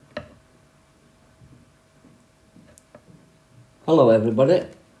Hello everybody.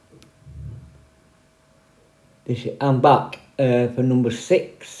 I'm back for number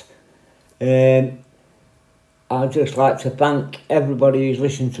 6. I'd just like to thank everybody who's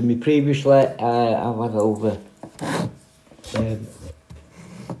listened to me previously. I've had over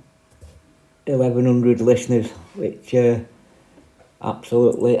 1,100 listeners, which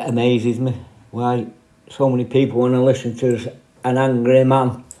absolutely amazes me. Why so many people want to listen to an angry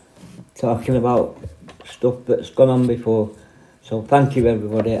man talking about stuff that's gone on before. So thank you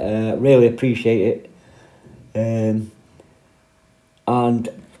everybody, really appreciate it. And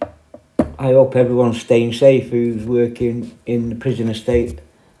I hope everyone's staying safe who's working in the prison estate.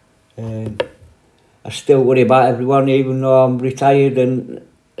 I still worry about everyone, even though I'm retired, and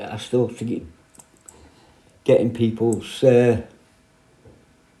I still think getting people's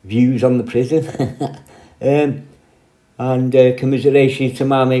views on the prison. And commiseration to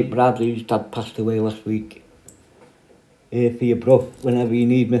my mate Bradley, whose dad passed away last week. Here for your bruv whenever you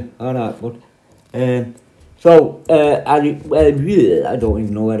need me. Alright, bud. I don't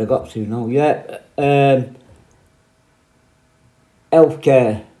even know where I got to now.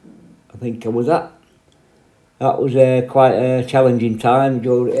 Healthcare, I think I was at. That was quite a challenging time.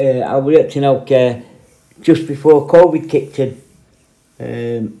 I worked in healthcare just before COVID kicked in.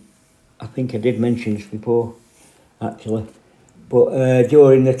 I think I did mention this before, actually. But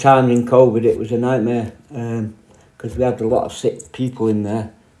during the time in COVID, it was a nightmare. Because we had a lot of sick people in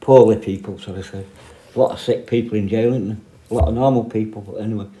there. Poorly people, so to say. A lot of sick people in jail, isn't there? A lot of normal people, but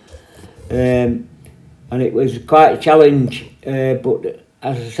anyway. And it was quite a challenge, but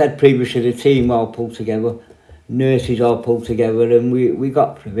as I said previously, the team all pulled together, nurses all pulled together, and we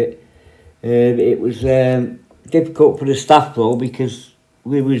got through it. It was difficult for the staff though, because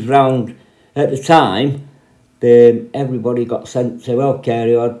we was round at the time. Everybody got sent to healthcare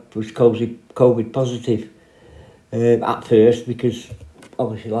who was COVID positive at first, because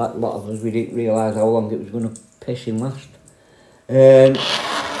obviously, like a lot of us, we didn't realise how long it was going to piss and last.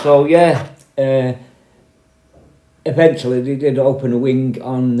 Eventually they did open a wing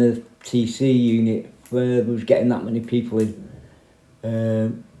on the TC unit where there was getting that many people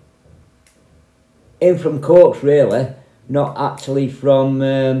in from courts really, not actually from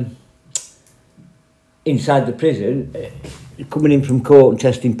inside the prison, coming in from court and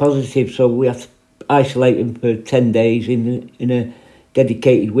testing positive, so we had to isolate them for 10 days in a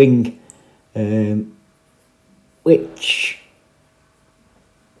dedicated wing, which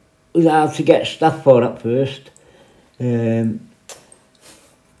was hard to get staff for at first,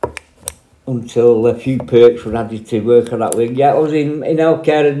 until a few perks were added to work on that wing. I was in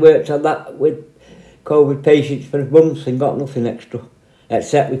healthcare and worked on that with COVID patients for months and got nothing extra,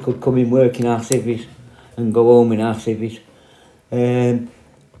 except we could come in work in our civvies and go home in our civvies.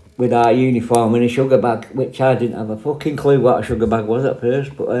 With our uniform and a sugar bag, which I didn't have a fucking clue what a sugar bag was at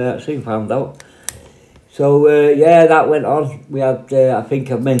first, but I soon found out. So that went on. We had, I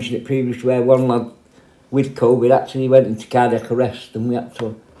think I've mentioned it previously, where one lad with COVID actually went into cardiac arrest, and we had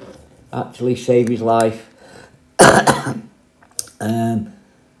to actually save his life. And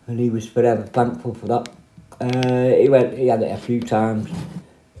he was forever thankful for that. He had it a few times,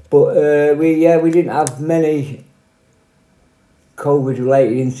 but we didn't have many COVID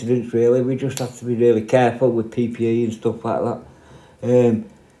related incidents really. We just have to be really careful with PPE and stuff like that.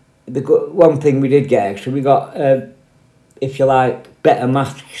 One thing we did get extra, we got, if you like, better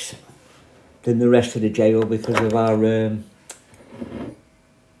masks than the rest of the jail because of our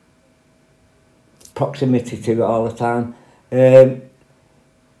proximity to it all the time.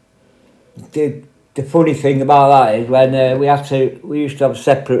 The funny thing about that is when we used to have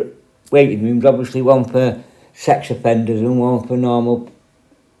separate waiting rooms, obviously one for sex offenders and one for normal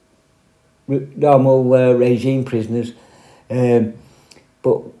regime prisoners,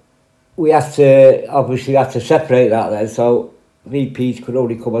 but we had to separate that then, so VPs could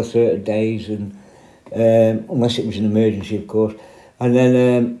only come on certain days, and unless it was an emergency, of course. And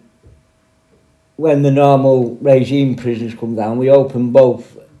then when the normal regime prisoners come down, we opened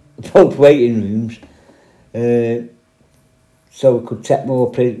both waiting rooms, so we could take more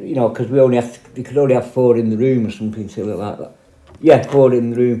prisoners, because they could only have 4 in the room or something silly like that. Yeah, 4 in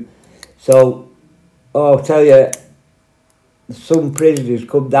the room. So, I'll tell you, some prisoners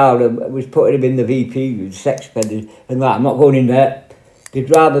come down and was putting them in the VP room, sex offenders, and that, I'm not going in there. They'd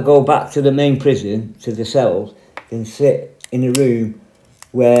rather go back to the main prison, to the cells, than sit in a room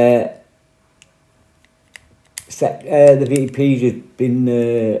where the VPs had been,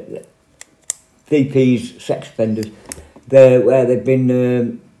 VPs, sex offenders, where they've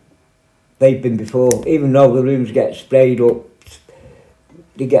been before. Even though the rooms get sprayed up,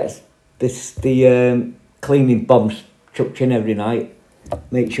 they get the cleaning bombs chucked in every night,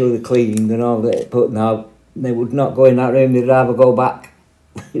 make sure they're cleaned and all that. But now they would not go in that room, they'd rather go back.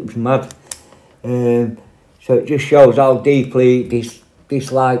 It was mad. So it just shows how deeply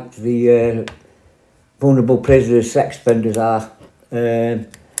disliked the vulnerable prisoners, sex offenders are.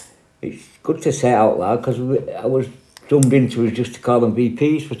 It's good to say it out loud, because I was drummed into it just to call them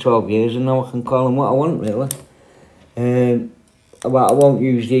VPs for 12 years, and now I can call them what I want, really. Well, I won't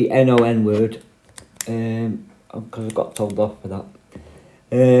use the NON word, because I got told off for that.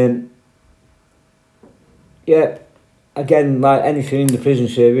 Yeah, again, like anything in the prison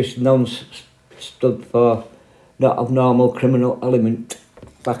service, NON's stood for not abnormal criminal element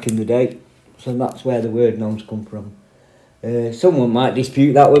back in the day, so that's where the word NON's come from. Someone might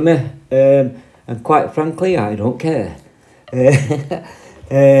dispute that with me, and quite frankly, I don't care.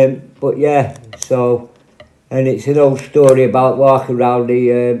 But yeah, so, and it's an old story about walking around the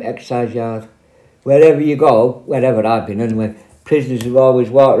exercise yard. Wherever you go, wherever I've been anyway, prisoners have always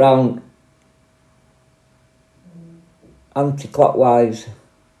walked around anti-clockwise.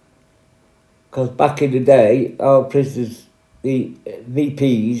 Because back in the day, all prisoners, the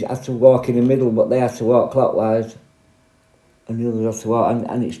VPs had to walk in the middle, but they had to walk clockwise. And the others have to walk,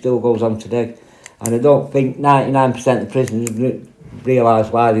 and it still goes on today. And I don't think 99% of prisoners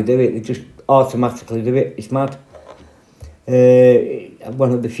realise why they do it. They just automatically do it. It's mad.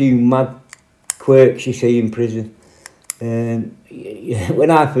 One of the few mad quirks you see in prison. When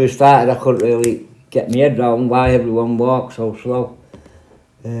I first started, I couldn't really get my head around why everyone walks so slow.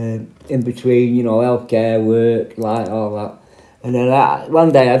 In between, you know, healthcare, work, like all that. And then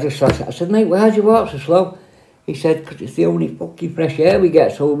one day I said, mate, why do you walk so slow? He said, because it's the only fucking fresh air we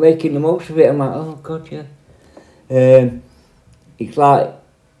get, so we're making the most of it. I'm like, oh God, yeah. It's like,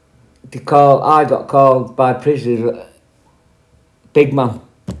 I got called by prisoners big man.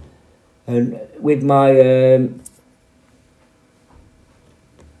 And with my,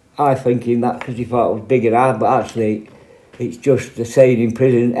 I thinking that because he thought I was big and hard, but actually it's just the saying in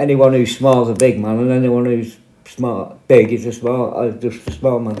prison, anyone who's small is a big man, and anyone who's big is just a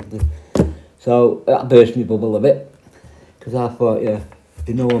small man. So that burst my bubble a bit, because I thought, yeah,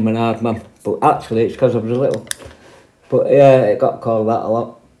 they know I'm an hard man. But actually it's because I was little. But yeah, it got called that a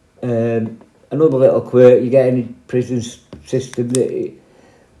lot. Another little quirk you get in the prison system,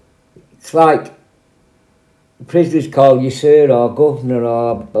 it's like prisoners call you sir or governor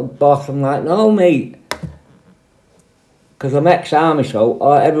or boss. I'm like, no mate, because I'm ex-army,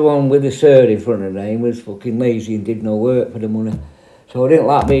 so everyone with a sir in front of their name was fucking lazy and did no work for the money. So I didn't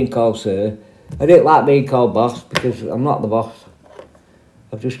like being called sir. I didn't like being called boss, because I'm not the boss.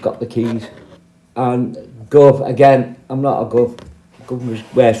 I've just got the keys. And gov, again, I'm not a gov. Governors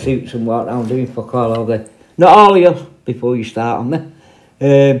wear suits and walk around doing fuck all day. Not all of you, before you start on me.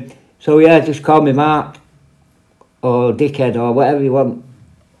 So yeah, just call me Mark, or dickhead, or whatever you want.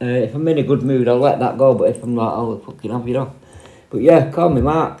 If I'm in a good mood, I'll let that go, but if I'm not, I'll fucking have you off. But yeah, call me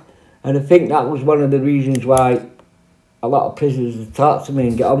Mark. And I think that was one of the reasons why a lot of prisoners would talk to me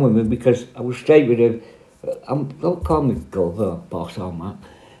and get on with me, because I was straight with him. Don't call me gov or boss or Mark.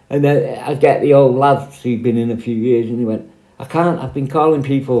 And then I get the old lads who've been in a few years, and he went, I can't, I've been calling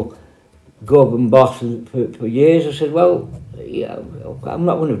people gov and boss for years. I said, well, yeah, I'm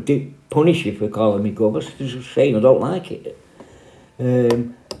not going to punish you for calling me gov. I was just saying I don't like it.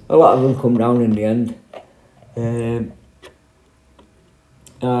 A lot of them come down in the end. And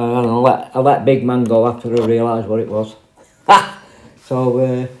I let big man go after I realised what it was. So,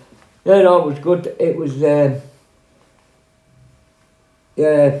 yeah, no, it was good. It was,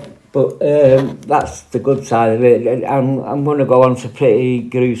 yeah, but that's the good side of it. I'm going to go on to pretty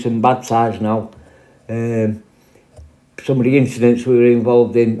gruesome bad sides now. Some of the incidents we were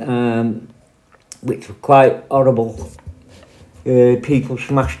involved in, which were quite horrible. People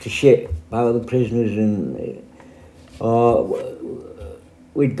smashed to shit by other prisoners, and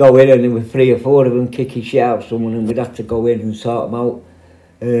we'd go in and there were 3 or 4 of them kicking shit out of someone, and we'd have to go in and sort them out.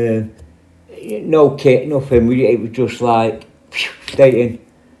 No kit, nothing. It was just like straight in.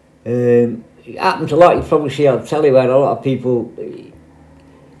 It happens a lot. You probably see on telly where a lot of people,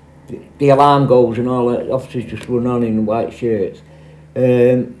 the alarm goes and all that, officers just run on in white shirts.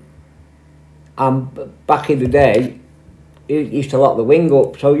 And back in the day, it used to lock the wing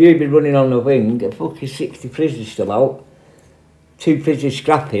up, so you'd be running on the wing, and fucking 60 prisoners still out, 2 prisoners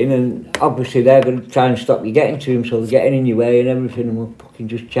scrapping, and obviously they're going to try and stop you getting to them, so they're getting in your way and everything, and we'll fucking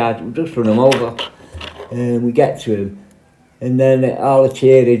just run them over, and we get to them. And then all the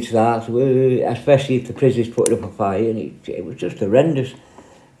cheering starts, especially if the prisoners put up a fight, and it was just horrendous.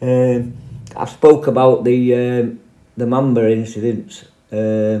 I spoke about the Mamba incidents.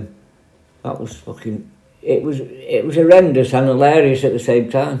 That was fucking, it was horrendous and hilarious at the same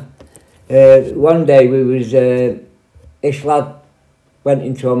time. One day we was this lad went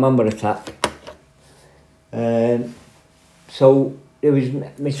into a Mamba attack. So there was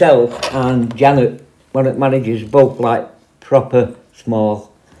myself and Janet, one of the managers, both like proper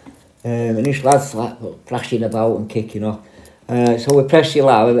small. And this lad's like thrashing about and kicking off. So we pressed the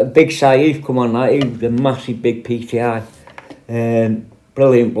alarm. A big Saif come on, like, he was a massive big PTI.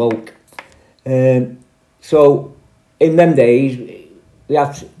 Brilliant bloke. So in them days we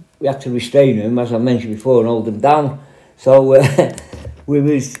had to restrain him, as I mentioned before, and hold him down. So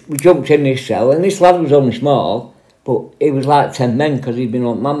we jumped in this cell, and this lad was only small, but he was like 10 men because he'd been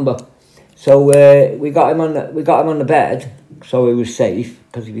on Mamba. So we got him on the bed, so he was safe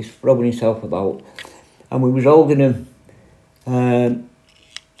because he was rubbing himself about, and we was holding him, and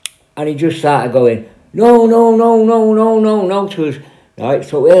he just started going no to us. Right,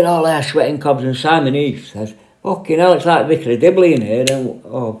 so we're all there sweating cobs, and Simon Heath says, "Fucking hell, it's like Vicar of Dibley in here." And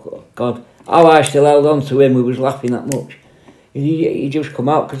oh God, how I still held on to him, we was laughing that much. He just come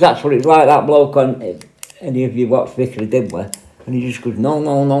out, because that's what it's like, that bloke on any of you watch Vicar of Dibley, and he just goes,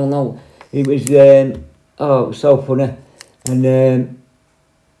 no. It was, it was so funny. And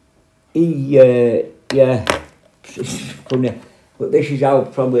it's funny. But this is how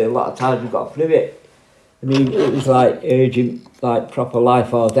probably a lot of times we've got through it. I mean, it was like urgent, like proper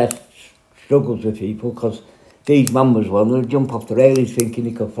life or death struggles with people, because these Mambas they'd jump off the railings thinking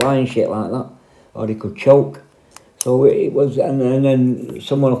they could fly and shit like that, or they could choke. So it was, and then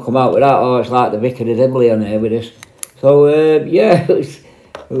someone will come out with that, oh, it's like the Vicar of Dibley on here with us. So, it was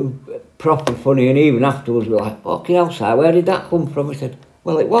proper funny, and even afterwards we were like, fucking hell, Si, where did that come from? He said,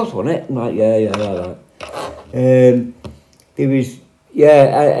 well, it was, wasn't it? I'm like, yeah. There was,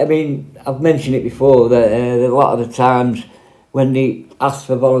 I mean, I've mentioned it before, that a lot of the times when they asked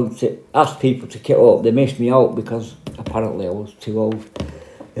people to kit up, they missed me out because apparently I was too old.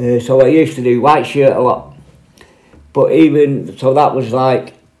 So I used to do white shirt a lot. But even, so that was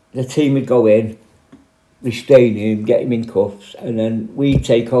like, the team would go in, restrain him, get him in cuffs, and then we'd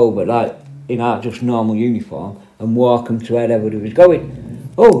take over, like, in our just normal uniform, and walk him to wherever he was going.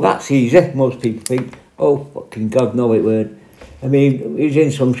 Oh, that's easy, most people think. Oh, fucking God, no, it weren't. I mean, he was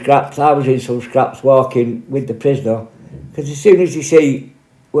in some scraps, I was in some scraps walking with the prisoner, because as soon as you see,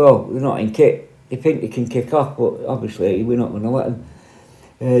 well, they're not in kit, they think they can kick off, but obviously we're not going to let them.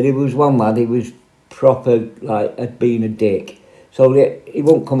 There was one lad, he was proper, like, had been a dick. So he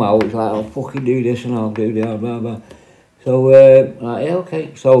won't come out, he's like, I'll fucking do this and I'll do that, blah, blah. So, like, yeah,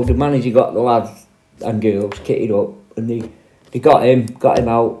 okay. So the manager got the lads and girls kitted up, and they got him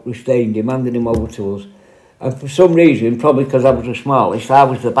out, restrained him, handed him over to us. And for some reason, probably because I was the smallest, I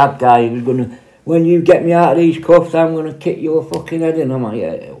was the bad guy who was going to, when you get me out of these cuffs, I'm going to kick your fucking head in. I'm like,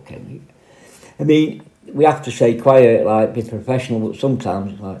 yeah, okay, mate. I mean, we have to stay quiet, like, be professional, but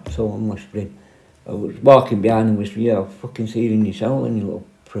sometimes it's like, so unwhispering. I was walking behind him whispering, yeah, I'll fucking see you in your cell, you little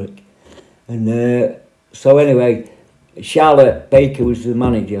prick. And so anyway, Charlotte Baker was the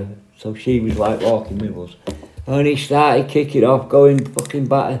manager, so she was like walking with us. And he started kicking off, going fucking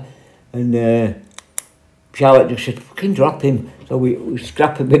batter, and Charlotte just said, fucking drop him. So we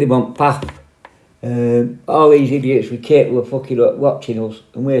scrapping with him on path. All these idiots with Kate were fucking watching us,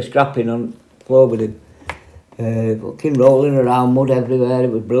 and we were scrapping on the floor with him. Fucking rolling around, mud everywhere,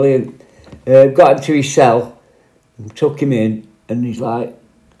 it was brilliant. Got him to his cell, and took him in, and he's like,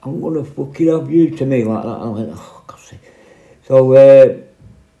 I'm going to fucking have you, to me, like that. I went, oh, God's sake. So,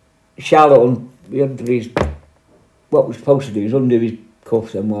 Charlotte, under his, what we're supposed to do is undo his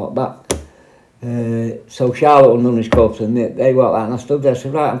cuffs and walk back. So Charlotte undone his cuffs, and they walked out, and I stood there, I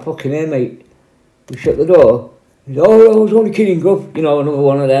said, right, I'm fucking here, mate. We shut the door. He said, oh, I was only kidding, Gruff. You know, another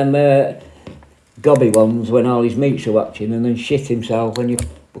one of them gobby ones when all his mates are watching, and then shit himself when you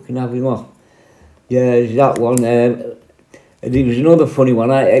fucking have him off. Yeah, there's that one. There was another funny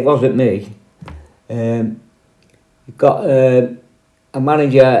one. It wasn't me. You've got a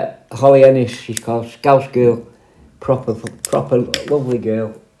manager, Holly Ennis, she's called, Scouse girl, proper lovely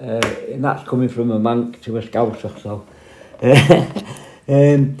girl, and that's coming from a Manc to a Scouser, so.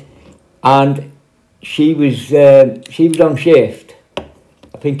 And she was on shift.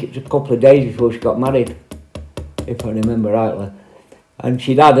 I think it was a couple of days before she got married, if I remember rightly. And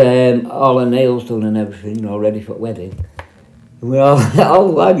she'd had all her nails done and everything, you know, ready for the wedding. And we're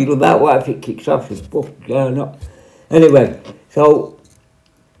all arguing about what if it kicks off. She said, fuck, yeah, not. Anyway, so,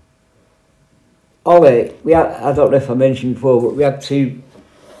 Ollie, I don't know if I mentioned before, but we had two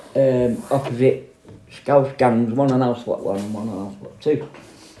opposite Scouse gangs, one on House Lot 1 and one on House Lot 2.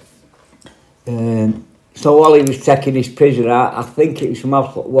 So Ollie was taking his prisoner out, I think it was from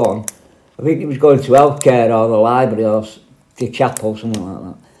House Lot 1, I think he was going to healthcare or the library or the chapel, something like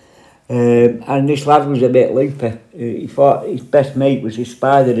that. And this lad was a bit loopy. He thought his best mate was his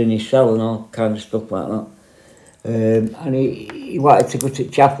spider in his cell and all kind of stuff like that. And he wanted to go to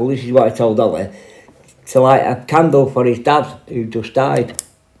chapel, this is what I told Ollie, to light a candle for his dad who just died.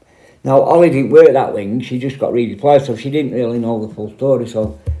 Now Ollie didn't work that wing, she just got redeployed, so she didn't really know the full story,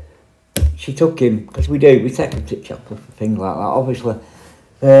 so she took him, because we take him to chapel for things like that, obviously.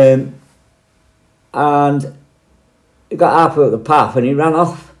 And he got halfway up the path and he ran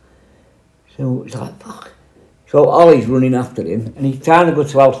off. So it's like, fuck. So Ollie's running after him and he's trying to go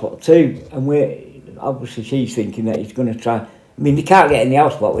to house lot 2, and obviously she's thinking that he's going to try. I mean, they can't get in the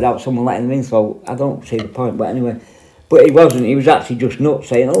house lot without someone letting them in, so I don't see the point, but anyway. But he wasn't, he was actually just nuts,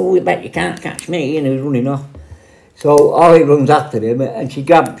 saying, oh, I bet you can't catch me, and he was running off. So Ollie runs after him and she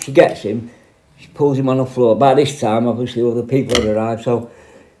gets him, she pulls him on the floor. By this time, obviously, other people had arrived, so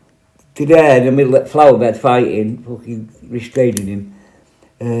they're in the middle of the flower bed fighting, fucking restraining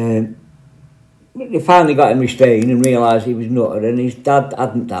him. They finally got him restrained and realised he was nutter, and his dad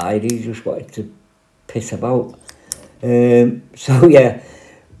hadn't died, he just wanted to piss about. So yeah,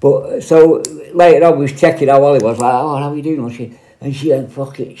 but so later on we was checking how Ollie was, like, oh, how are you doing? And she went,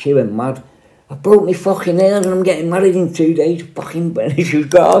 fuck it, she went mad. I broke my fucking nails and I'm getting married in 2 days, fucking, and she was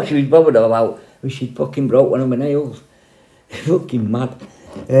bothered about, she fucking broke one of my nails. Fucking mad.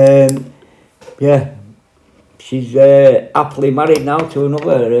 Yeah, she's happily married now to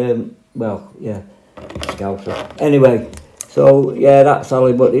another, Scouser. Anyway, so yeah, that's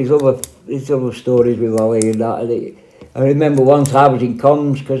Ollie, but there's other stories with Ollie and that. And I remember once I was in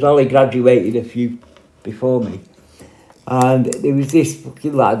comms, because Ollie graduated a few before me, and there was this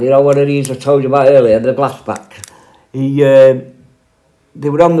fucking lad, you know what it is I told you about earlier, the glassback. They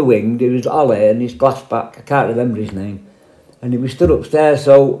were on the wing, there was Ollie and his glassback, I can't remember his name, and he was stood upstairs,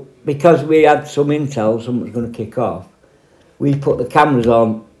 so because we had some intel, something was going to kick off, we put the cameras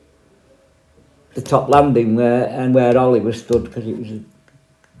on the top landing where Ollie was stood, because it was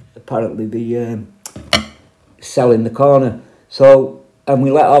apparently the cell in the corner. So, and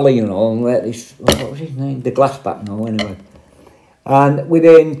we let Ollie know, and let this, what was his name? The glassback know, anyway. And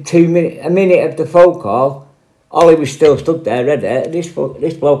within a minute of the phone call, Ollie was still stood there ready, and this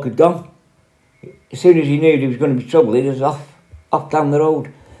bloke had gone. As soon as he knew there was going to be trouble, he was off down the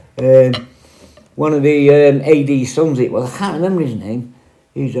road. One of the AD's sons, I can't remember his name.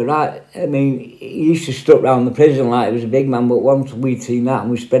 He's he used to strut round the prison like he was a big man, but once we'd seen that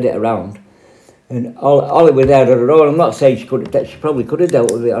and we spread it around, and Ollie was there on her own. I'm not saying she probably could have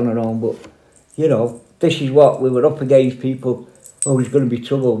dealt with it on her own, but, you know, this is what we were up against, people, oh, there's going to be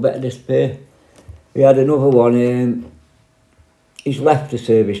trouble, better disappear. We had another one, he's left the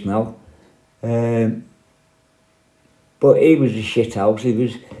service now, but he was a shit house. He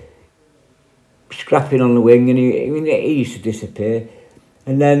was scrapping on the wing, and he used to disappear.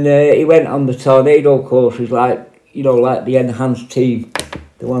 And then he went on the tornado courses, like the enhanced team,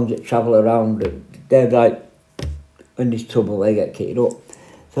 the ones that travel around. They're like, when there's trouble, they get kitted up.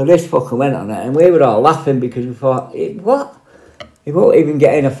 So this fucker went on it, and we were all laughing because we thought, what? He won't even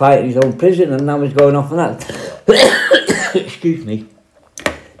get in a fight in his own prison, and now he's going off on that. Excuse me.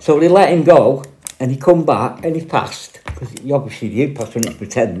 So they let him go, and he come back, and he passed, because he obviously did pass, and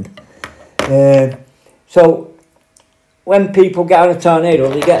pretend. So when people get on a tornado,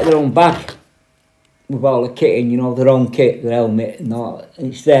 they get their own bag with all the kit in, their own kit, their helmet and all,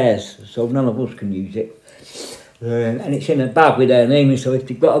 and it's theirs, so none of us can use it. And it's in a bag with their name in, so if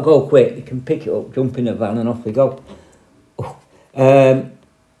they've got to go quick, they can pick it up, jump in a van and off they go.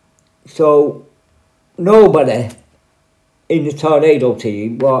 So nobody in the tornado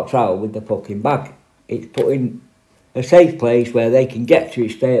team walks out with the fucking bag. It's put in a safe place where they can get to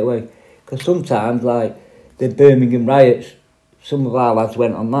it straight away. Because sometimes, like the Birmingham riots, some of our lads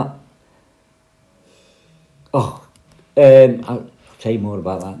went on that. I'll tell you more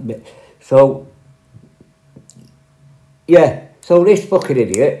about that in a bit. So, yeah, so this fucking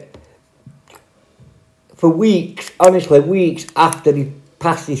idiot, for weeks, honestly, weeks after he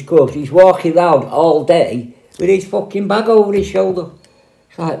passed his course, he's walking around all day with his fucking bag over his shoulder.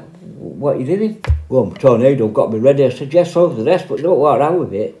 It's like, what are you doing? Well, tornado got me ready. I said, yes, so the rest, but don't walk around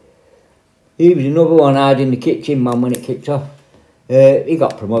with it. He was another one hiding in the kitchen, man, when it kicked off. He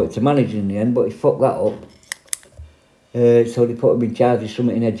got promoted to manager in the end, but he fucked that up. So they put him in charge of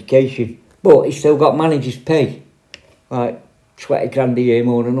something in education. But he still got manager's pay. Like 20 grand a year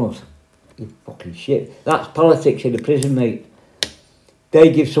more than us. You fucking shit. That's politics in the prison, mate.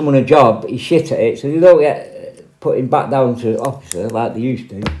 They give someone a job, he's shit at it, so they don't get put him back down to officer like they used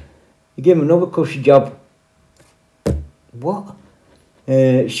to. You give him another cushy job. What?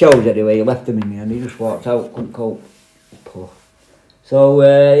 shows anyway, he left them in there and he just walked out, couldn't cope. Poor. So,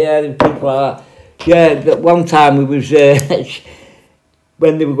 yeah, there were people like that. Yeah, one time we was,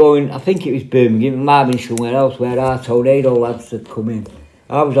 when they were going, I think it was Birmingham, it might have been somewhere else, where our tornado lads had come in.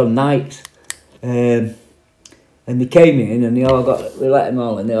 I was on nights, and they came in and they all got, we let them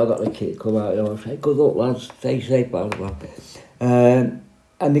all in, they all got the kit come out, and I was like, good luck lads, stay safe, blah, blah, blah. And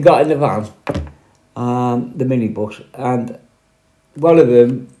they got in the van, the minibus, and one of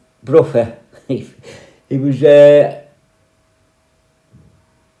them, Bruffer, he was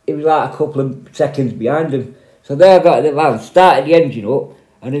like a couple of seconds behind him. So they got in the van, started the engine up,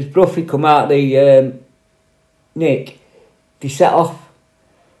 and as Bruffy come out the nick, they set off.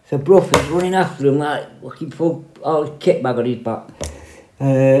 So Bruffy's running after him like looking for all his kit bag on his back.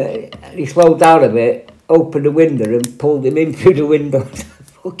 He slowed down a bit, opened the window and pulled him in through the window.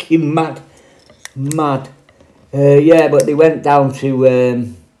 Fucking mad. Yeah, but they went down to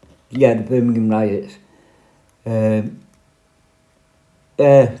the Birmingham riots.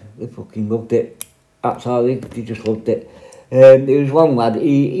 They fucking loved it. Absolutely, they just loved it. There was one lad,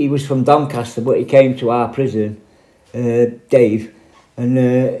 he was from Doncaster, but he came to our prison, Dave, and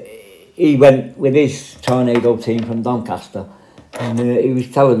he went with his tornado team from Doncaster, and he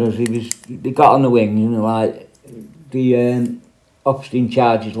was telling us they got on the wing, you know, like the officer in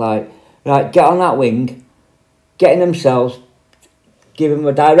charge is like, right, get on that wing, get in themselves, give them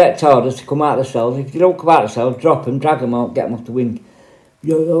a direct order to come out of the cells. If they don't come out of the cells, drop them, drag them out, get them off the wing.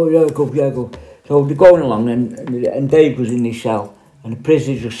 Yeah, go. So they're going along, and Dave was in his cell, and the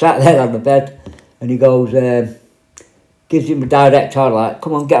prisoner just sat there on the bed, and he goes, gives him a direct order, like,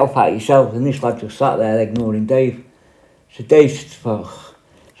 come on, get up out of yourself, and this lad just sat there ignoring Dave. So Dave said,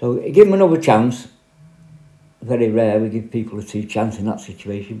 so he gave him another chance. Very rare, we give people a 2 chance in that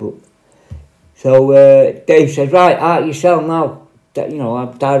situation, but so Dave says, right, out of your cell now, you know,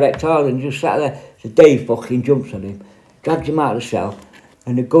 I've direct order, and just sat there. So Dave fucking jumps on him, drags him out of the cell.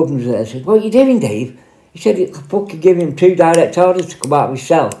 And the governor's there said, what are you doing, Dave? He said, I fucking give him 2 direct orders to come out of his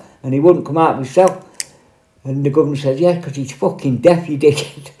cell, and he wouldn't come out of his cell. And the governor said, yeah, because he's fucking deaf, you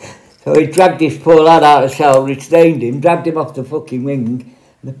dickhead. So he dragged this poor lad out of the cell, restrained him, dragged him off the fucking wing, and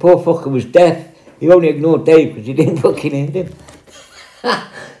the poor fucker was deaf. He only ignored Dave because he didn't fucking hear him.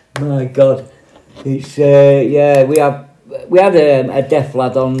 My God. It's, yeah, we had a deaf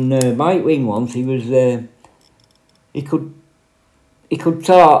lad on my wing once. He was, he could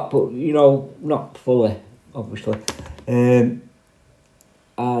talk, but, you know, not fully, obviously. And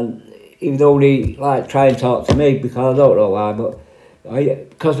he would only, like, try and talk to me, because I don't know why, but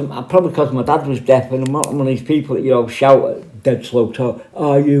probably because my dad was deaf, and I'm not one of these people that, you know, shout at dead slow talk,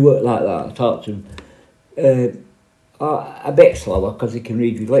 oh, you work like that. I talk to him a bit slower, because he can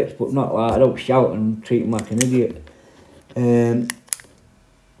read his lips, but not like, I don't shout and treat him like an idiot.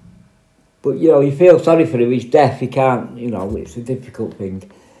 But, you know, you feel sorry for him, he's deaf, he can't, you know, it's a difficult thing.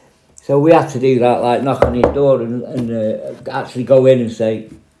 So we had to do that, like knock on his door and actually go in and say,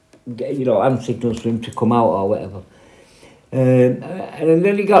 you know, hand signals for him to come out or whatever. And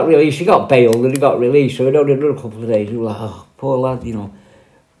then he got released, he got bailed and he got released, so we only another couple of days, we were like, oh, poor lad, you know.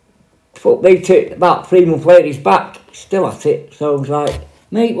 But they took, about 3 months later, he's back, still at it, so I was like,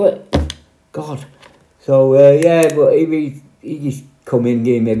 mate, what, God. So, yeah, but he just come in,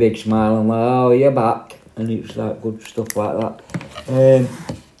 gave me a big smile, and like, oh, you're back, and it was like good stuff like that.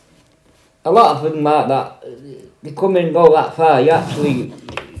 A lot of them like that, they come in and go that far, you actually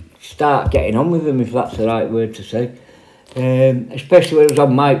start getting on with them, if that's the right word to say. Especially when it was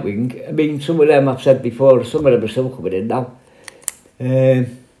on my wing. I mean, some of them I've said before, some of them are still coming in now.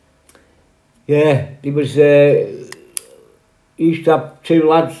 Yeah, there was, he used to have 2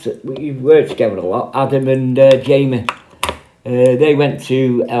 lads that we worked together a lot, Adam and Jamie. They went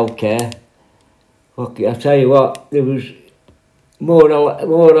to healthcare. Fuck it, I tell you what, there was more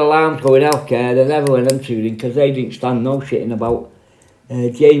alarms going healthcare than ever when I'm tuning, because they didn't stand no shitting about.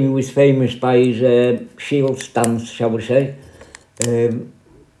 Jamie was famous by his shield stance, shall we say.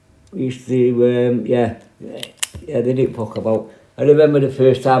 We used to, yeah, they didn't fuck about. I remember the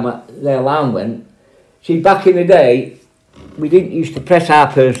first time the alarm went. See, back in the day, we didn't used to press our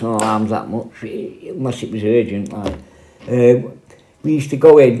personal alarms that much, unless it was urgent. Like, we used to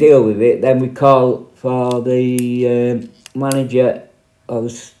go in, deal with it, then we'd call for the manager or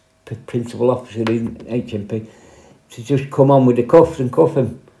the principal officer in HMP to just come on with the cuffs and cuff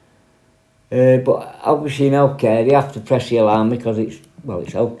him. But obviously in healthcare, they have to press the alarm because it's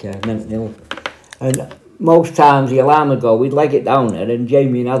healthcare, mental ill. And most times the alarm would go, we'd leg it down there, and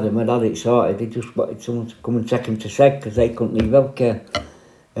Jamie and Adam had it sorted. They just wanted someone to come and take him to seg because they couldn't leave healthcare.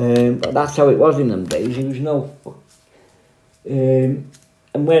 But that's how it was in them days. There was no...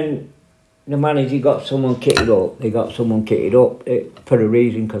 and when the manager got someone kitted up, they got someone kitted up for a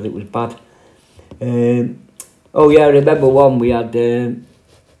reason, because it was bad. Oh yeah, I remember one we had,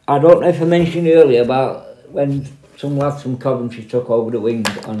 I don't know if I mentioned earlier about when some lads from Coventry took over the wing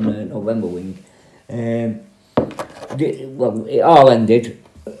on November wing. Well, it all ended.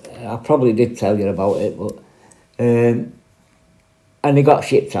 I probably did tell you about it, but and they got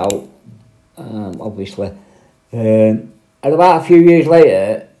shipped out, obviously. And about a few years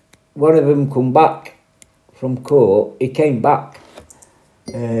later, one of them come back from court. He came back.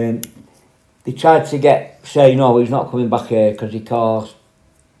 They tried to say no, he's not coming back here because he caused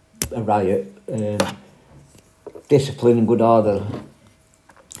a riot, discipline and good order.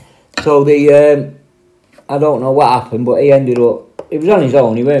 So I don't know what happened, but he ended up, he was on his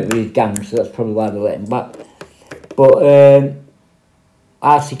own, he weren't with his gang, so that's probably why they let him back. But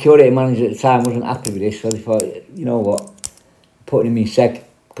our security manager at the time wasn't happy with this, so they thought, you know what, putting him in seg,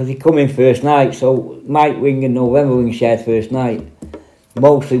 because he come in first night, so Mike Wing and November Wing shared first night.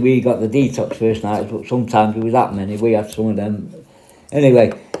 Mostly we got the detox first night, but sometimes it was that many, we had some of them.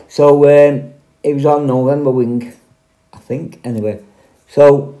 Anyway, so it was on November Wing, I think, anyway.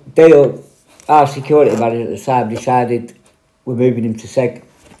 So Dale, our security manager at the time, decided we're moving him to seg.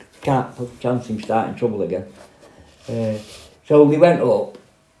 Can't put a chance of him starting trouble again. So we went up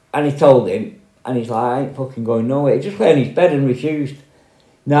and he told him, and he's like, I ain't fucking going nowhere. He just lay in his bed and refused.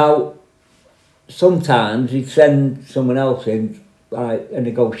 Now, sometimes he'd send someone else in, like a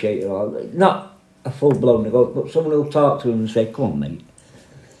negotiator, or not a full-blown negotiator, but someone who'll talk to him and say, come on, mate.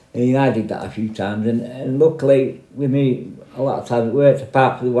 And I did that a few times, and luckily with me, a lot of times it worked,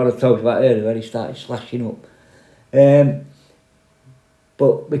 apart from what I told you about earlier, where he started slashing up.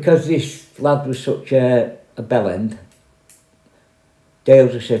 But because this lad was such a bellend, Dale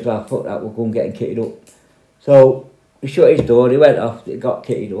just said, well, fuck that, we'll go and get him kitted up. So he shut his door, he went off, he got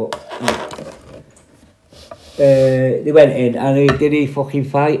kitted up. They went in, and did he fucking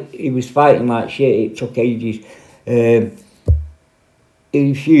fight? He was fighting like shit, it took ages. He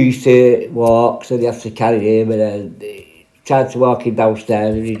refused to walk, so they had to carry him, and they tried to walk him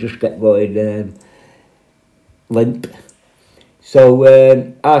downstairs, and he just kept going limp.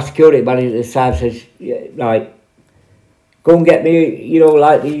 So our security manager at the time says, yeah, right, go and get me, you know,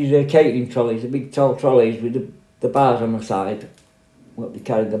 like these catering trolleys, the big tall trolleys with the bars on the side, what they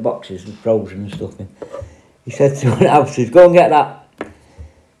carried the boxes with frozen and stuff in. He said to someone else, go and get that.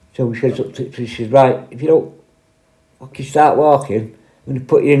 So we said up to, he says, right, if you don't fucking start walking, I'm going to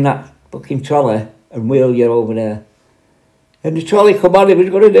put you in that fucking trolley and wheel you over there. And the trolley come on, he was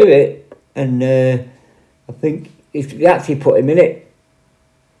going to do it. And I think they actually put him in it.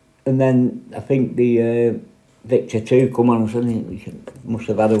 And then I think the Victor 2 come on and said he must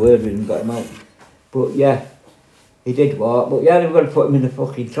have had a word with him and got him out. But yeah, he did walk. But yeah, they were going to put him in the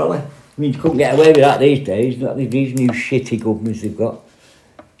fucking trolley. I mean, you couldn't get away with that these days, not these new shitty governments they've got.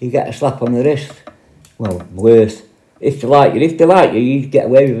 You get a slap on the wrist. Well, worse. If they like you, you get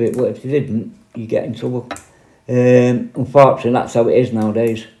away with it, but if they didn't, you get in trouble. Unfortunately, that's how it is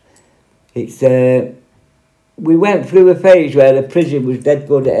nowadays. It's we went through a phase where the prison was dead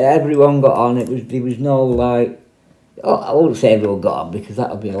good, everyone got on, there was no like, I wouldn't say everyone got on because that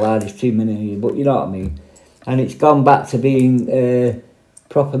would be a lie, there's too many of you, but you know what I mean. And it's gone back to being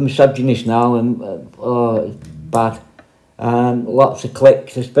proper misogynist now, and it's bad. Lots of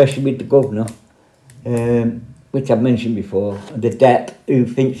cliques, especially with the governor, which I've mentioned before, and the Depp who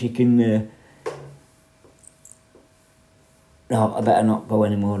thinks he can. No, I better not go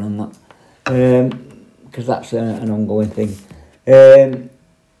any more on that, because that's an ongoing thing.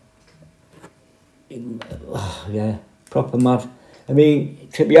 Yeah, proper mad. I mean,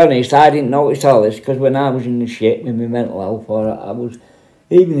 to be honest, I didn't notice all this because when I was in the shit with my mental health, or I was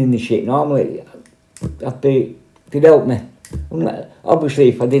even in the shit normally, they'd help me. Obviously,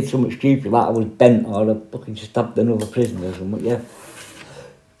 if I did something stupid like I was bent or I fucking stabbed another prisoner or something, yeah.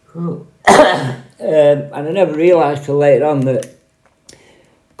 And I never realised till later on that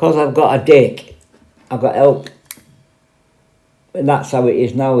because I've got a dick, I've got help. And that's how it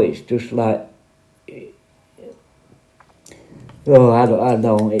is now. It's just like, oh, I don't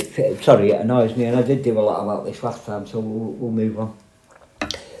know. Sorry, it annoys me, and I did do a lot about this last time, so we'll move on.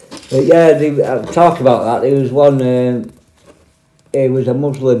 But yeah, talk about that. There was one. He was a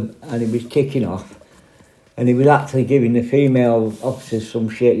Muslim, and he was kicking off, and he was actually giving the female officers some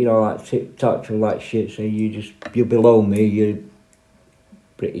shit. You know, like talk to her like shit. So you're below me. You're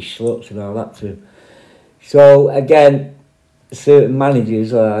British sluts and all that too. So again, certain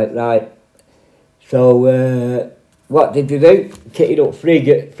managers are like, right. So what did they do? Kitted up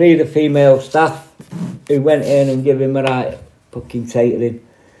three of the female staff who went in and gave him a right fucking catering.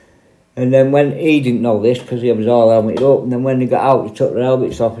 And then when he didn't know this, because he was all helmeted up, and then when they got out, they took their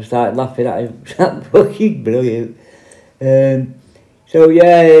helmets off and started laughing at him. That's fucking brilliant. So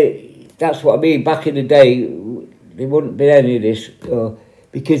yeah, that's what I mean. Back in the day, there wouldn't be any of this,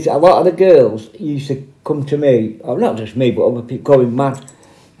 because a lot of the girls used to come to me, or not just me, but other people going mad.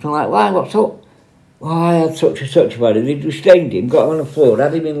 So I'm like, why, what's up? Oh, I had such and such about it. They'd restrained him, got him on the floor,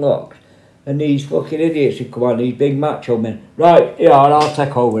 had him in locks. And these fucking idiots would come on, these big macho men. Right, yeah, I'll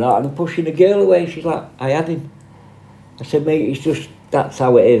take over that. And I'm pushing the girl away. She's like, I had him. I said, mate, it's just, that's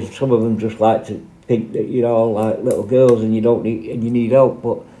how it is. Some of them just like to think that you're all like little girls and you don't need, and you need help.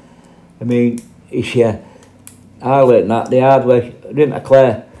 But, I mean, it's, yeah, I learned that the hard way, didn't I,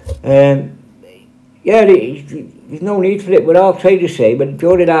 Claire? Yeah, there's no need for it. We're all trained the same. But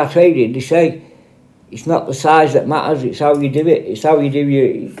during our training, they say, it's not the size that matters, it's how you do it. It's how you do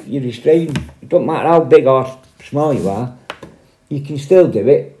your restraint. It don't matter how big or small you are, you can still do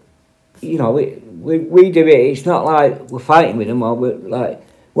it. You know, we do it, it's not like we're fighting with them, or we're like,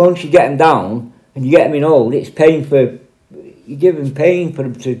 once you get them down and you get them in hold, it's pain for, you give them pain for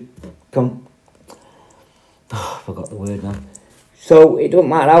them to come, oh, I forgot the word now. So it don't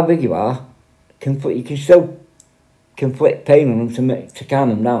matter how big you are, you can still inflict pain on them to calm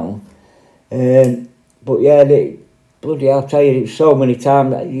them down. But yeah, bloody, I'll tell you, it's so many times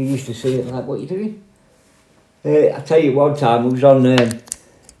that you used to see it like, what are you doing? I tell you, one time I was on,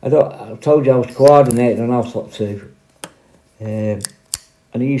 I told you I was coordinating on Alsop 2. And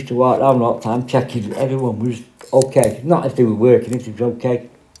I used to walk around all the time checking everyone was okay. Not if they were working, if it was okay.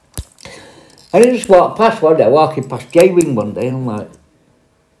 And I just walked past one day, walking past J-Wing one day, and I'm like,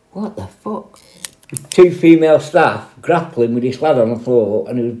 what the fuck? Two female staff grappling with this lad on the floor,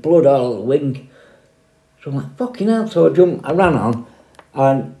 and there was blood all over the wing. So I'm like, fucking hell. So I ran on,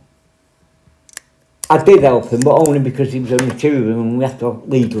 and I did help him, but only because there was only two of them, and we had to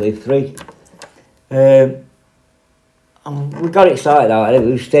legally three. And we got it sorted out.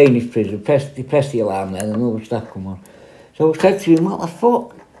 We were staying in his prison. They pressed the alarm then, and another staff come on. So I said to him, what the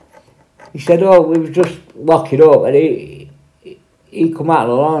fuck? He said, oh, we was just locking up, and he come out of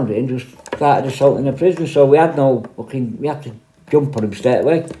the laundry and just started assaulting the prison. So we had we had to jump on him straight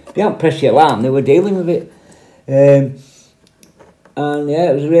away. They hadn't pressed the alarm, they were dealing with it. And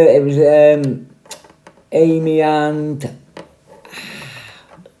yeah, it was Amy and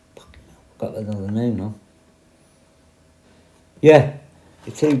got another name now. Yeah,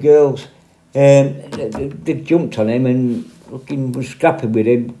 the two girls. They jumped on him and was scrapping with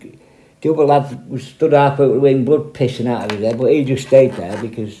him. The other lad was stood half out of the wing, blood pissing out of his head, but he just stayed there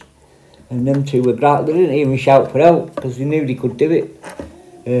because, and them two were they didn't even shout for help because they knew they could do it.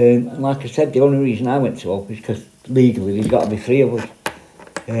 And like I said, the only reason I went to help is because legally there's got to be three of us.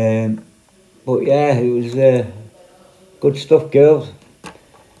 But yeah, it was good stuff, girls.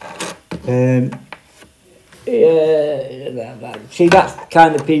 Yeah, see, that's the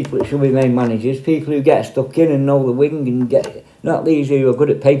kind of people that should be made managers. People who get stuck in and know the wing and get, not these who are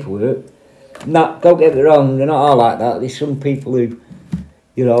good at paperwork. Don't get me wrong, they're not all like that. There's some people who,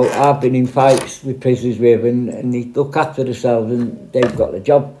 you know, I've been in fights with prisoners with and they look after themselves and they've got the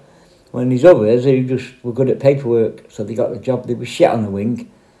job. When there's others who just were good at paperwork, so they got the job. They were shit on the wing.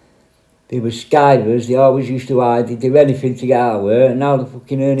 They were skivers, they always used to hide, they'd do anything to get out of work, and now they're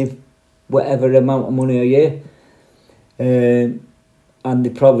fucking earning whatever amount of money a year. And they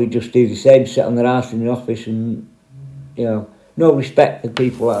probably just do the same, sit on their arse in the office and, you know, no respect for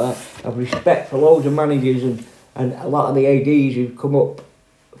people like that. I've respect for loads of managers and a lot of the ADs who've come up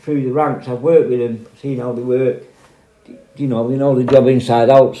through the ranks. I've worked with them, seen how they work, you know, they know the job inside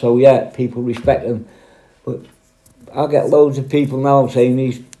out, so yeah, people respect them. But I get loads of people now saying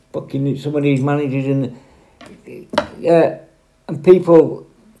these fucking, some of these managers and, yeah, and people,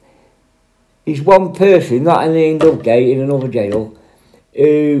 there's one person, not in the Indulgate, in another jail,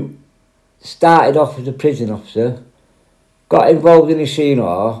 who started off as a prison officer, got involved in a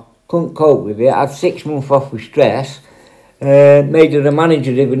CNR, couldn't cope with it, had 6 months off with stress, made her a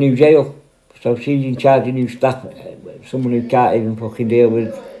manager of a new jail. So she's in charge of new staff, someone who can't even fucking deal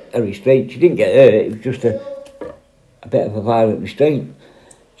with a restraint. She didn't get hurt, it was just a bit of a violent restraint.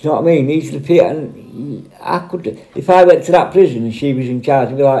 Do you know what I mean? These are the people, and I could, if I went to that prison and she was in charge,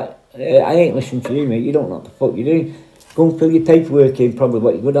 I'd be like, I ain't listening to you, mate, you don't know what the fuck you're doing. Go and fill your paperwork in, probably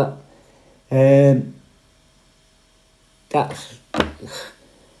what you're good at. That's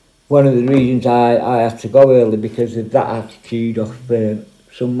one of the reasons I had to go early, because of that attitude of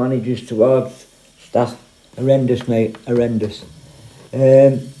some managers towards staff. Horrendous, mate, horrendous.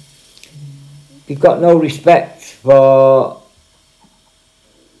 They've got no respect for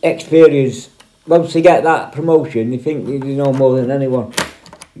experience once they get that promotion, they think they know more than anyone.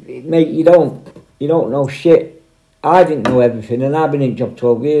 Mate, you don't know shit. I didn't know everything, and I've been in job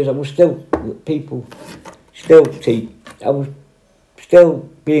 12 years. I was still, people still I was still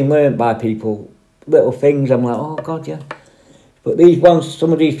being learnt by people, little things. I'm like, oh God, yeah. But once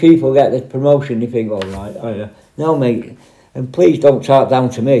some of these people get this promotion, they think, all right, oh yeah. No, mate, and please don't talk down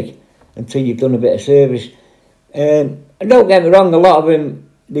to me until you've done a bit of service. And don't get me wrong, a lot of them,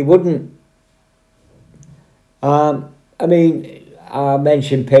 they wouldn't. I mean, I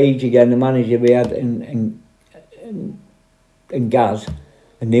mentioned Paige again, the manager we had in Gaz,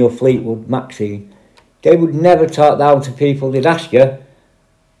 and Neil Fleetwood, Maxine. They would never talk down to people. They'd ask you.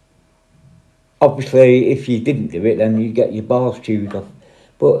 Obviously, if you didn't do it, then you'd get your balls chewed off.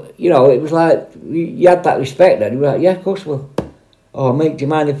 But, you know, it was like, you had that respect then. You were like, yeah, of course we'll. Oh, mate, do you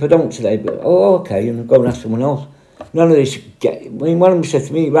mind if I don't today? But, oh, okay, and I'll go and ask someone else. None of this, one of them said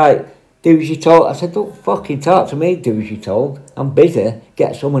to me, right, do as you're told. I said, don't fucking talk to me, do as you're told. I'm busy,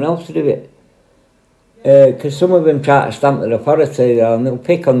 get someone else to do it. Because some of them try to stamp their authority and they'll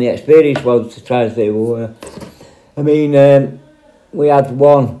pick on the experienced ones to try to do. I mean, we had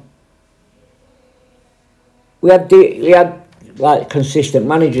one. We had like consistent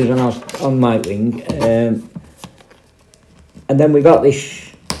managers on my wing, and then we got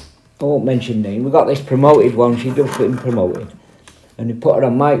this. I won't mention name. We got this promoted one. She just been promoted, and they put her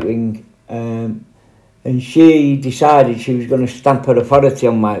on my wing. And she decided she was going to stamp her authority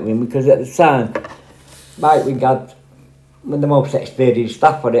on my wing because at the time, my wing had the most experienced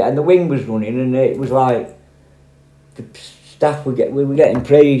staff on it, and the wing was running, and it was like the staff we were getting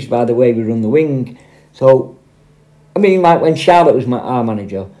praised by the way we run the wing. So, I mean, like when Charlotte was our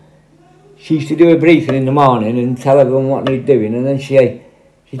manager, she used to do a briefing in the morning and tell everyone what they're doing, and then she'd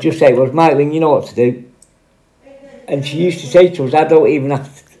just say, well, my wing, you know what to do. And she used to say to us, I don't even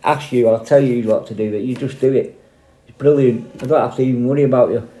have to ask you, I'll tell you what to do, that you just do it. It's brilliant. I don't have to even worry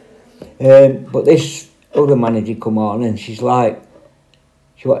about you. But this other manager come on and she wanted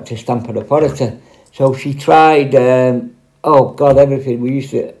to stamp her authority. So she tried, oh God, everything. We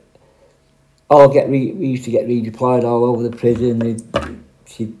used to get redeployed all over the prison.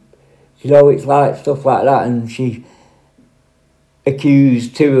 It's like stuff like that, and she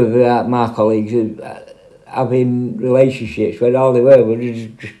accused two of my colleagues of having relationships where all they were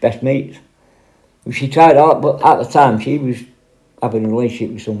just best mates. She tried out, but at the time she was having a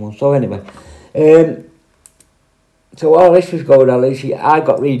relationship with someone. So anyway, so all this was going on. I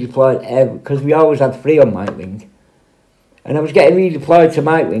got redeployed because we always had 3 on my wing, and I was getting redeployed to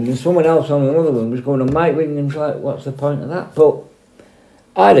my wing, and someone else on another one was going on my wing, and was like, what's the point of that? But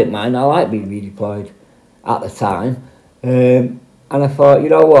I didn't mind. I liked being redeployed at the time. And I thought, you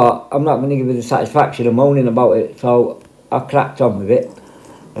know what, I'm not going to give her the satisfaction of moaning about it, so I cracked on with it.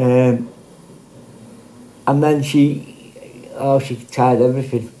 And then she tried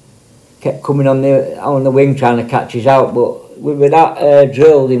everything. Kept coming on the wing trying to catch us out, but we were that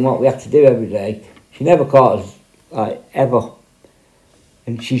drilled in what we had to do every day. She never caught us, like, ever.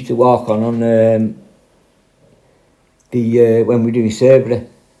 And she used to walk on when we were doing surgery.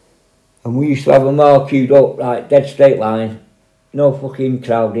 And we used to have them all queued up, like, dead straight line. No fucking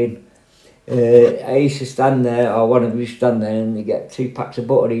crowding. I used to stand there, or one of us used to stand there, and they get 2 packs of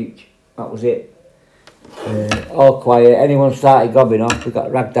butter each. That was it. All quiet. Anyone started gobbing off, we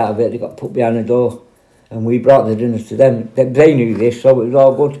got ragged out of it, they got put behind the door. And we brought the dinners to them. They knew this, so it was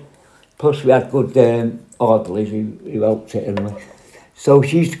all good. Plus we had good orderlies who helped it anyway. So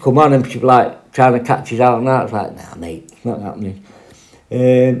she used to come on and she'd be like trying to catch us out, and I was like, nah mate, it's not happening.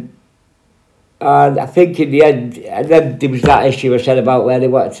 And I think in the end, and then there was that issue I said about where they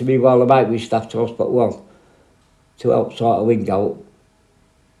wanted to move all the Mike Wing staff to Hospital 1 to help sort of wing out.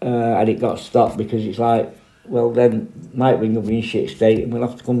 And it got stopped because it's like, well then Mike Wing will be in shit state and we'll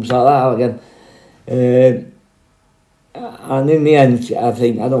have to come sort that out again. And in the end, I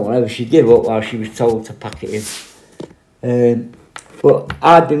think, I don't know whether she gave up while she was told to pack it in. But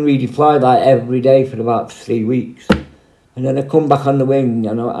I'd been redeployed like every day for about 3 weeks. And then I come back on the wing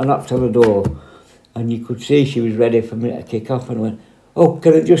and I knocked on the door, and you could see she was ready for me to kick off, and I went, oh,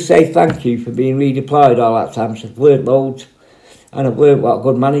 can I just say thank you for being redeployed all that time? She said, I've learnt loads, and I've learnt what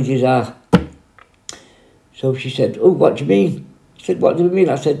good managers are. So she said, oh, what do you mean? I said, what do you mean?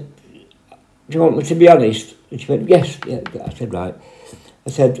 I said, do you want me to be honest? And she went, yes. Yeah. I said, right. I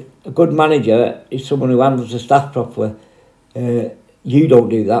said, a good manager is someone who handles the staff properly. You don't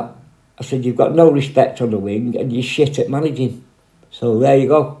do that. I said, you've got no respect on the wing and you're shit at managing. So there you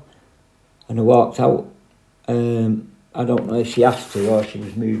go. And I walked out. I don't know if she asked to or she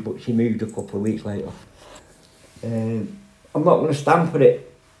was moved, but she moved a couple of weeks later. I'm not going to stand for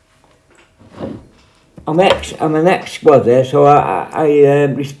it. I'm an ex-squadder, so I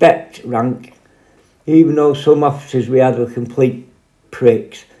respect rank, even though some officers we had were complete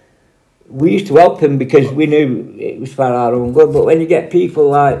pricks. We used to help them because we knew it was for our own good, but when you get people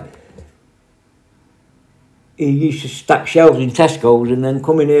like he used to stack shelves in Tesco's and then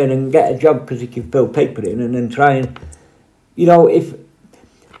come in here and get a job because he could fill paper in and then try and, if,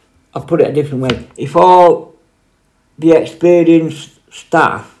 I'll put it a different way, if all the experienced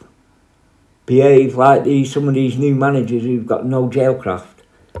staff behave like some of these new managers who've got no jailcraft,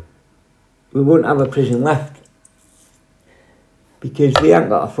 we wouldn't have a prison left. Because they ain't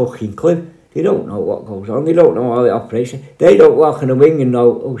got a fucking clue. They don't know what goes on, they don't know how it operates. They don't walk in a wing and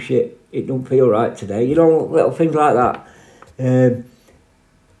know, oh shit, it don't feel right today. Little things like that.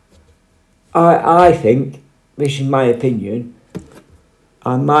 I think, this is my opinion,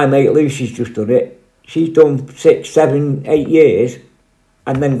 and my mate Lucy's just done it. She's done 6, 7, 8 years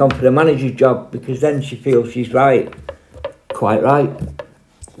and then gone for the manager's job because then she feels she's right. Quite right.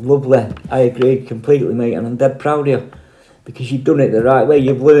 Lovely. I agree completely, mate, and I'm dead proud of you because you've done it the right way.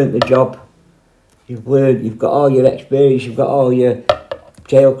 You've learnt the job. You've got all your experience, you've got all your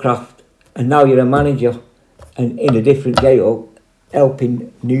jailcraft, and now you're a manager and in a different jail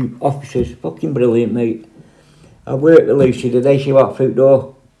helping new officers. Fucking brilliant, mate. I worked with Lucy the day she walked through the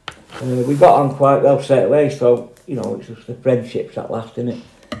door. We got on quite well straight away, so, it's just the friendships that last, innit?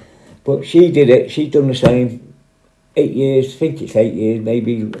 But she did it, she's done the same. 8 years, I think it's 8 years,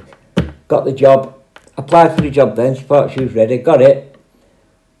 maybe. Got the job, applied for the job then, she thought she was ready, got it.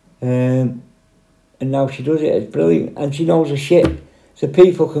 And now she does it, it's brilliant. And she knows her shit. So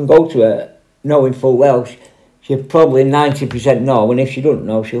people can go to her knowing full well she'll probably 90% know, and if she doesn't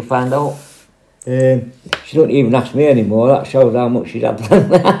know, she'll find out. She don't even ask me anymore, that shows how much she's had.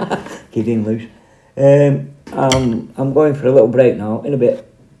 Kidding, loose. I'm going for a little break now, in a bit.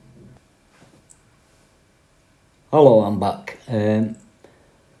 Hello, I'm back.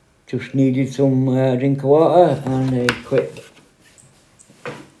 Just needed some drink of water and a quick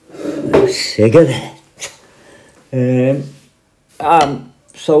cigarette.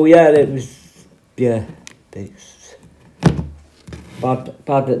 So yeah, it's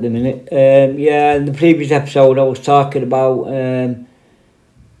bad at the minute. In the previous episode I was talking about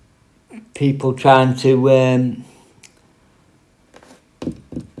people trying to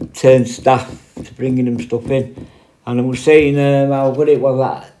turn staff to bringing them stuff in, and I was saying how good it was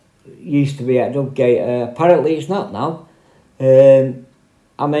that used to be at Dubgate. Apparently it's not now.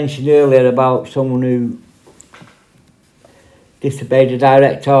 I mentioned earlier about someone who disobeyed a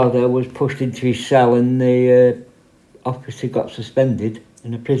direct order, was pushed into his cell, and the officer got suspended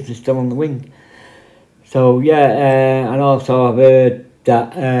and the prisoner's still on the wing. So and also I've heard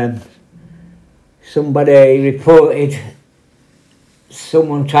that somebody reported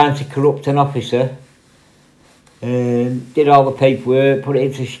someone trying to corrupt an officer, did all the paperwork, put it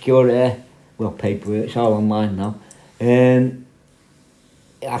into security, paperwork, it's all online now. I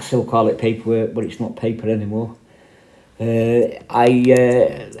still call it paperwork, but it's not paper anymore.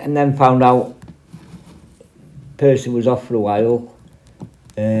 And then found out person was off for a while,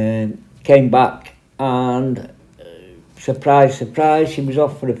 came back, and surprise, she was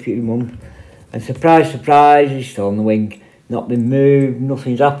off for a few months, and surprise, he's still on the wing, not been moved,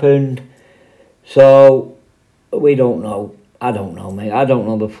 nothing's happened. So we don't know. I don't know, mate. I don't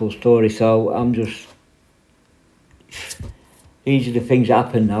know the full story, so I'm just, these are the things that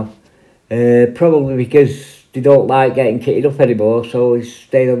happen now. Probably because they don't like getting kitted up anymore, so he's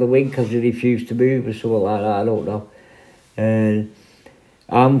stayed on the wing because they refuse to move or something like that, I don't know.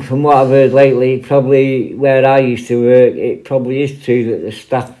 From what I've heard lately, probably where I used to work, it probably is true that the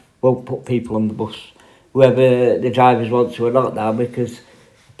staff won't put people on the bus, whether the drivers want to or not now, because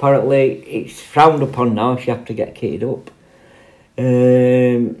apparently it's frowned upon now if you have to get kitted up.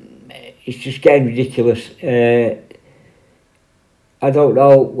 It's just getting ridiculous. I don't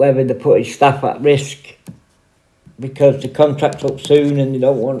know whether they're putting staff at risk because the contract's up soon and they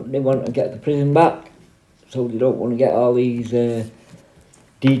want to get the prison back, so they don't want to get all these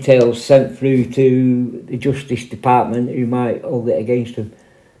details sent through to the Justice Department who might hold it against them.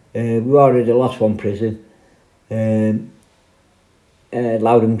 We already lost one prison,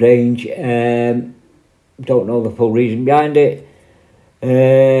 Loudon Grange. Don't know the full reason behind it,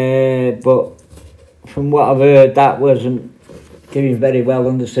 but from what I've heard, that wasn't doing very well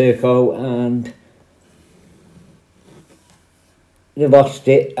under Serco, and they lost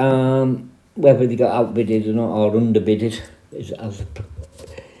it. Whether they got outbidded or not, or underbidded,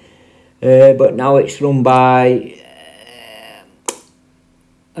 but now it's run by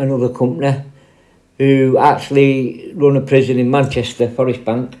another company who actually run a prison in Manchester, Forest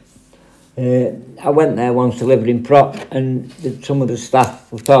Bank, I went there once to live in Prop, and some of the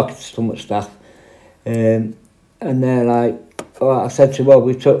staff were talking to some of the staff, and they're like, oh, I said to him, well,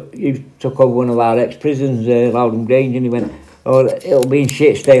 you took over one of our ex-prisons, Loudon Grange, and he went, oh, it'll be in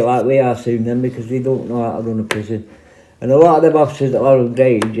shit state like we are soon then, because they don't know how to run a prison. And a lot of them officers at Loudon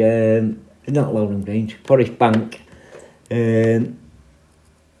Grange, not Loudon Grange, Forest Bank,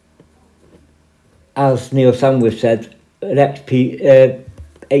 as Neil Sandwich said, an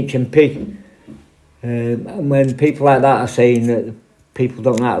HMP. And when people like that are saying that people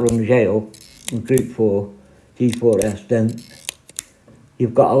don't know how to run a jail, in Group 4, G4S, then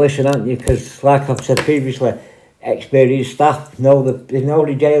you've got to listen, haven't you? Because, like I've said previously, experienced staff they know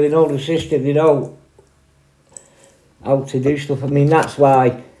the jail, they know the system, they know how to do stuff. I mean, that's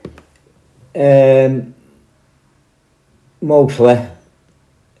why mostly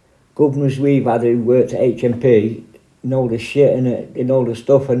governors we've had who worked at HMP know the shit and they know the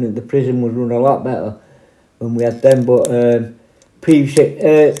stuff, and the prison was run a lot better when we had them. But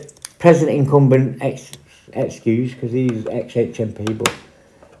President incumbent excuse, because he's ex-HMP, but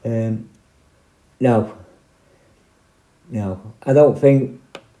no, I don't think,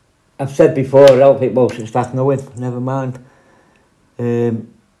 I've said before, I don't think most of the staff know it, never mind.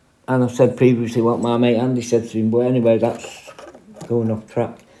 And I've said previously what my mate Andy said to him, but anyway, that's going off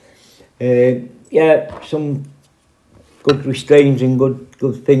track. Yeah, some good restraints and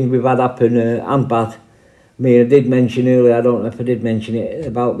good things we've had happen, and bad. I mean, I did mention earlier, I don't know if I did mention it,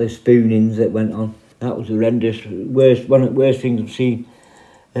 about the spoonings that went on. That was horrendous, one of the worst things I've seen.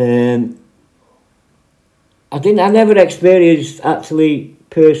 I never experienced, actually,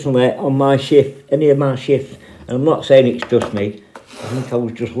 personally, on my shift, any of my shifts, and I'm not saying it's just me, I think I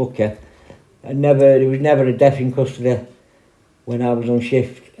was just lucky. There was never a death in custody when I was on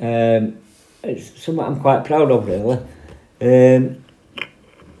shift. It's something I'm quite proud of, really.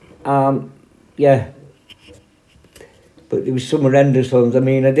 Yeah. But there was some horrendous ones. I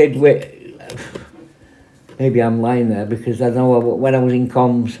mean, I did maybe I'm lying there, because I know when I was in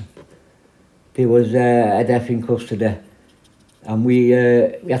comms, there was a death in custody, and we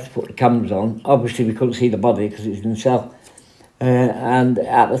had to put the cameras on. Obviously, we couldn't see the body because it was in the cell. And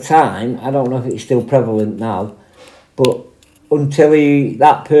at the time, I don't know if it's still prevalent now, but until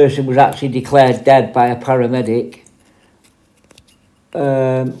that person was actually declared dead by a paramedic,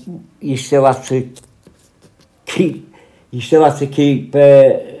 you still have to keep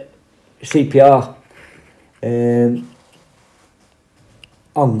CPR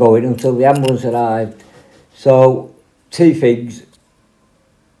ongoing until the ambulance arrived. So, two things.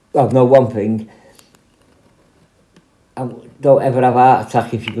 Well, no, one thing. Don't ever have a heart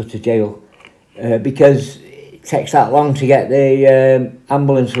attack if you go to jail, because it takes that long to get the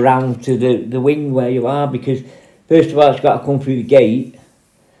ambulance around to the wing where you are, because first of all it's got to come through the gate,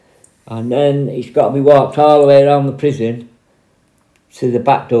 and then it's got to be walked all the way around the prison to the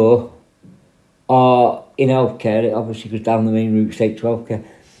back door, or in healthcare it obviously goes down the main route straight to healthcare.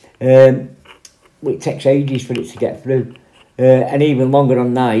 It takes ages for it to get through, and even longer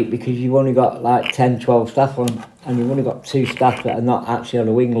on night, because you've only got like 10-12 staff on, and you've only got 2 staff that are not actually on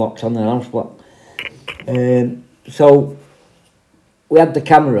the wing locked on their house block. So we had the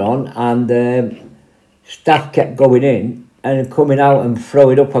camera on, and staff kept going in and coming out and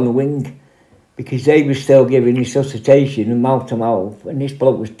throwing up on the wing, because they were still giving resuscitation and mouth to mouth, and this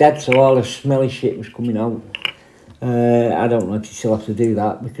bloke was dead, so all the smelly shit was coming out. I don't know if you still have to do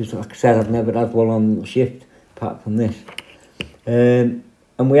that, because like I said, I've never had one on shift apart from this. And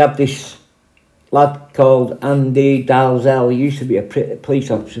we had this lad called Andy Dalzell. He used to be a police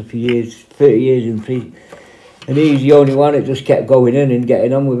officer for years, 30 years in prison, and he's the only one that just kept going in and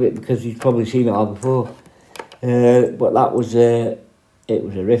getting on with it, because he's probably seen it all before. But that was it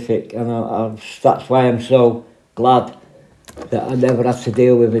was horrific, and that's why I'm so glad that I never had to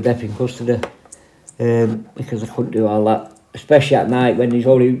deal with a death in custody, because I couldn't do all that, especially at night when there's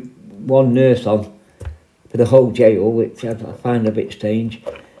only one nurse on for the whole jail, which I find a bit strange.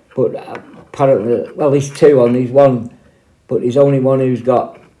 But apparently, well, there's 2 on, there's 1, but there's only one who's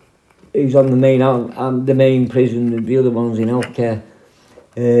on the main prison, and the other one's in healthcare.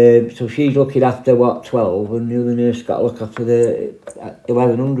 So she's looking after 12, and the other nurse got to look after the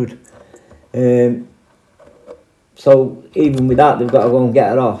 1100. So even with that, they've got to go and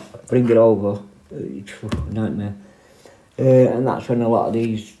get her off, bring her over. Nightmare. And that's when a lot of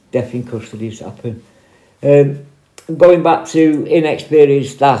these death in custodies happen. Going back to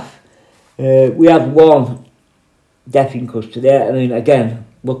inexperienced staff, we had 1 death in custody. I mean, again,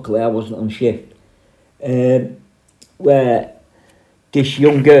 luckily I wasn't on shift, where this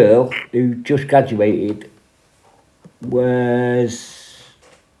young girl who just graduated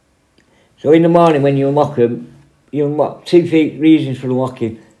So in the morning when you unlock them, you unlock 2 reasons for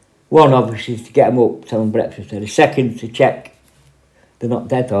unlocking. One, obviously, is to get them up, tell them breakfast ready. Second, to check they're not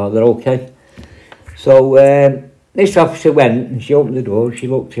dead or they're okay. So this officer went and she opened the door and she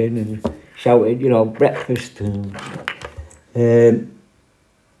looked in and shouted, breakfast, and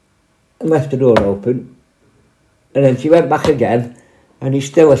left the door open. And then she went back again and he's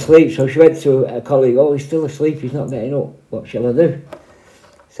still asleep. So she went to a colleague, oh, he's still asleep, he's not getting up, what shall I do?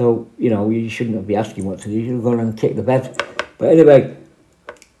 So, you shouldn't be asking what to do, you should have gone and kicked the bed. But anyway,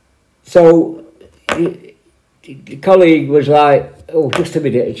 so the colleague was like, oh, just a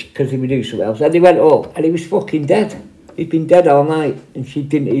minute, because he would do something else. And he went up and he was fucking dead. He'd been dead all night and she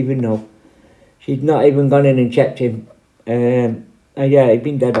didn't even know. She'd not even gone in and checked him. And yeah, he'd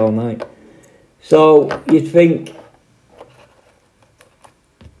been dead all night. So you'd think,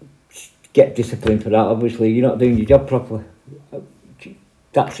 get disciplined for that, obviously. You're not doing your job properly.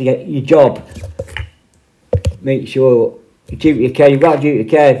 That's your job. Make sure you duty of care, you've got a duty of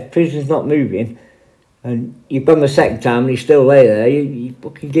care. If the prison's not moving and you've gone the second time and he's still there, you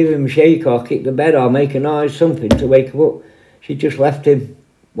fucking give him a shake or kick the bed or make a noise, something to wake him up. She just left him,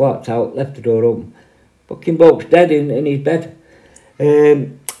 walked out, left the door open. Fucking bloke's dead in his bed.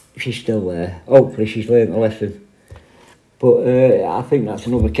 She's still there. Hopefully she's learned a lesson. But I think that's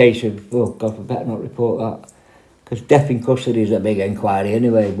another case of, oh God, I better not report that. Because death in custody is a big inquiry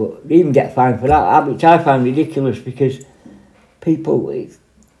anyway, but they even get fined for that, which I find ridiculous because people, it's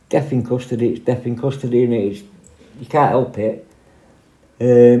death in custody, and you can't help it.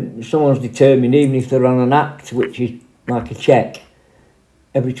 Someone's determined, even if they're on an act, which is like a check,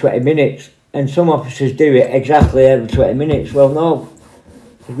 every 20 minutes, and some officers do it exactly every 20 minutes. Well, no,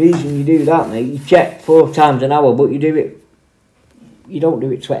 the reason you do that, mate, you check 4 times an hour, but you don't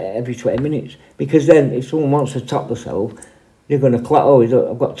do it every 20 minutes, because then if someone wants to top themselves, they're going to clap, oh,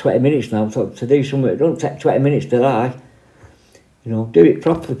 I've got 20 minutes now to do something. It don't take 20 minutes to die. Do it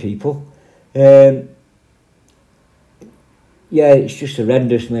properly, people. Yeah, it's just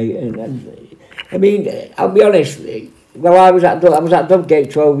horrendous, mate. And I mean, I'll be honest, well, I was at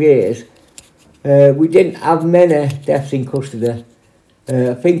Dubgate 12 years. We didn't have many deaths in custody.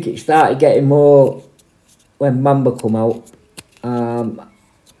 I think it started getting more when Mamba come out.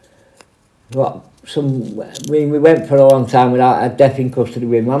 We went for a long time without a death in custody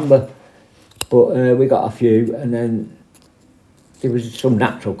with Mamba, but we got a few, and then there was some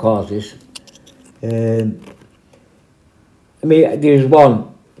natural causes. I mean, there's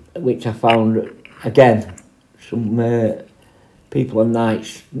one which I found, again, some people on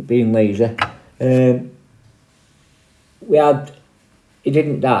nights being lazy. He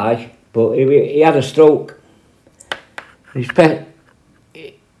didn't die, but he had a stroke.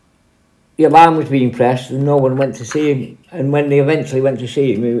 The alarm was being pressed and no one went to see him. And when they eventually went to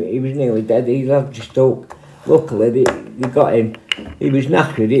see him, he was nearly dead. He had a stroke. Luckily, they got him. He was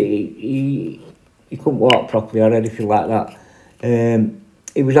knackered. He couldn't walk properly or anything like that.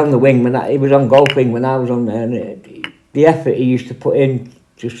 He was on the wing he was on golf wing when I was on there. And the effort he used to put in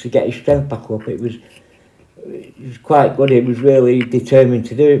just to get his strength back up, it was quite good. He was really determined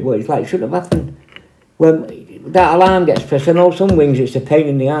to do it, but it's like it shouldn't have happened. When that alarm gets pressed, I know some wings it's a pain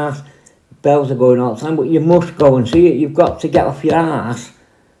in the arse. Bells are going all the time, but you must go and see it. You've got to get off your arse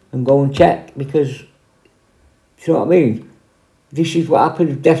and go and check, because, do you know what I mean? This is what happens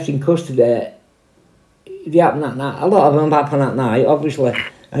with deaths in custody. They happen at night. A lot of them happen at night, obviously.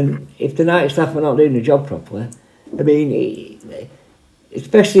 And if the night staff are not doing the job properly, I mean,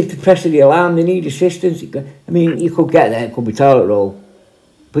 especially if they're pressing the alarm, they need assistance. I mean, you could get there, it could be toilet roll,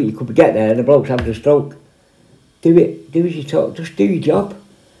 but you could get there and the bloke's having a stroke. Do as you talk, just do your job.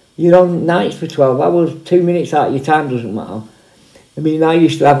 You're on nights for 12 hours, 2 minutes out of your time doesn't matter. I mean, we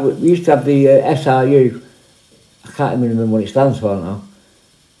used to have the SRU, I can't even remember what it stands for now,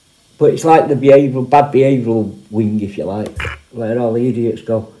 but it's like the bad behavioural wing, if you like, where all the idiots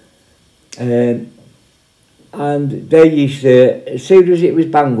go. And they used to, as soon as it was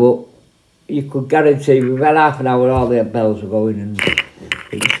bang up, you could guarantee within half an hour all the bells were going, and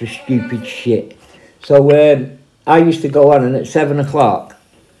it was for stupid shit. So I used to go on, and at 7 o'clock,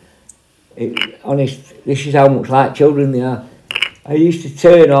 honest, this is how much like children they are. I used to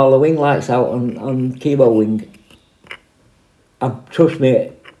turn all the wing lights out on Kilo Wing. And trust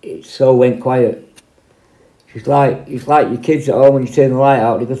me, it so went quiet. It's like your kids at home when you turn the light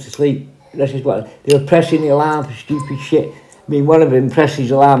out, they go to sleep. This is what they were pressing the alarm for stupid shit. I mean, one of them pressed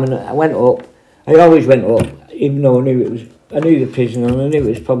his alarm, and I went up. I always went up, even though I knew the prison, and I knew it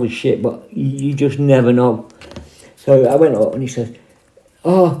was probably shit, but you just never know. So I went up, and he said,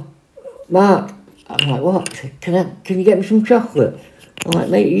 "Oh, Mark." I'm like, "What?" He said, Can you get me some chocolate?" I'm like,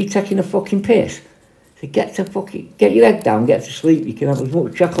 mate, are you taking a fucking piss? I said, get your head down, get to sleep. You can have as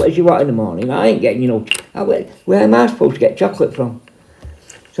much chocolate as you want in the morning. I ain't getting, where am I supposed to get chocolate from?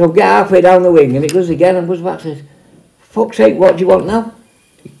 So I get halfway down the wing and it goes again and goes back to says, fuck's sake, what do you want now?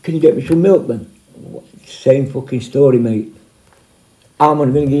 Can you get me some milk then? Same fucking story, mate. I'm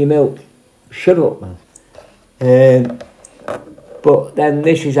going to give you milk. Shut up, man. But then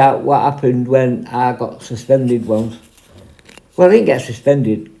this is what happened when I got suspended once. Well, I didn't get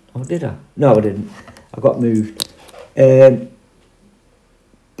suspended. Oh, did I? No, I didn't. I got moved. This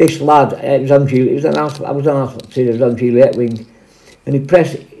lad, it was on Juliet, I was on Juliet wing, and he's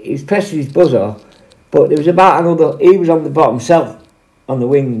pressing his buzzer, but there was he was on the bottom cell, on the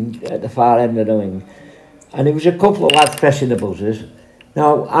wing, at the far end of the wing, and there was a couple of lads pressing the buzzers.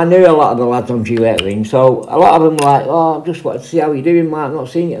 Now, I knew a lot of the lads on Juliet wing, so a lot of them were like, oh, I just wanted to see how you're doing, mate, I've not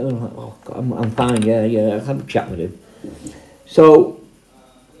seen you. And I'm like, oh, God, I'm fine, yeah, I had a chat with him. So,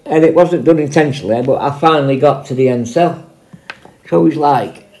 and it wasn't done intentionally, but I finally got to the end cell. So he's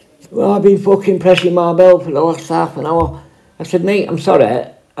like, well, I've been fucking pressing my bell for the last half an hour. I said, mate, I'm sorry.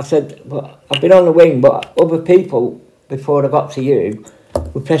 I said, but I've been on the wing, but other people, before I got to you,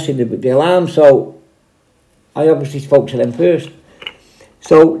 were pressing the alarm, so I obviously spoke to them first.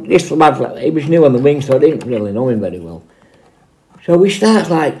 So this lad, he was new on the wing, so I didn't really know him very well. So he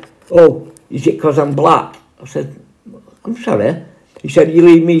starts like, oh, is it because I'm black? I said, I'm sorry. He said, you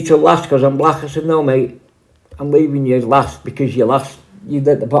leave me till last because I'm black. I said, no, mate, I'm leaving you last because you're last. You're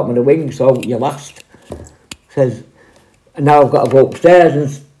at the bottom of the wing, so you're last. Says, and now I've got to go upstairs and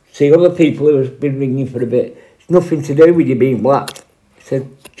see other people who have been ringing for a bit. It's nothing to do with you being black. He said,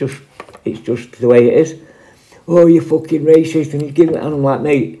 it's just the way it is. Oh, you're fucking racist, and he's giving it, and I'm like,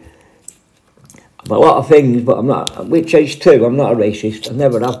 mate, I'm a lot of things, but I'm not, which is true, I'm not a racist, I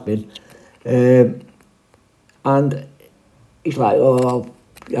never have been. And he's like, oh,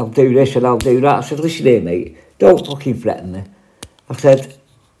 I'll do this and I'll do that. I said, listen here, mate, don't fucking threaten me. I said,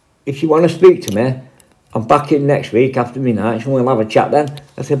 if you want to speak to me, I'm back in next week after midnight, so we'll have a chat then.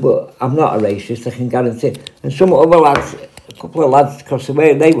 I said, but I'm not a racist, I can guarantee. And some other lads, a couple of lads across the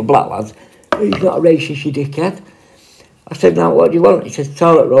way, they were black lads, he's not a racist, you dickhead. I said, now what do you want? He said,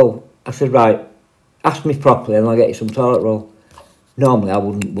 toilet roll. I said, right, ask me properly and I'll get you some toilet roll. Normally I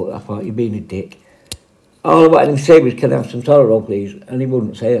wouldn't, but I thought, you're being a dick. All I wanted him to say was, can I have some toilet roll, please? And he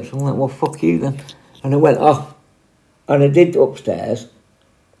wouldn't say it. So I'm like, well, fuck you then. And I went off. And I did upstairs.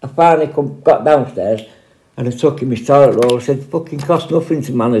 I finally got downstairs and I took him his toilet roll. I said, fucking cost nothing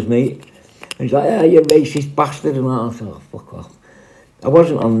to manners, mate. And he's like, yeah, you racist bastard. And I thought, oh, fuck off. I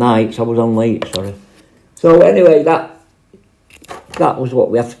wasn't on nights, I was on late, sorry. So anyway, that was what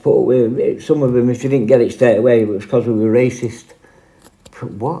we had to put up with. Some of them, if they didn't get it straight away, it was because we were racist.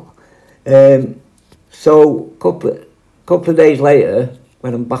 What? So couple of days later,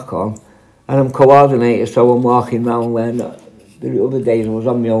 when I'm back on, and I'm coordinator, so I'm walking around when the other days I was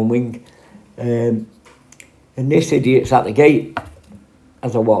on my own wing. And this idiot's at the gate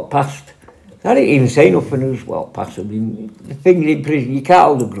as I walk past. I didn't even say nothing, I just walked past him. I mean, the thing in prison, you can't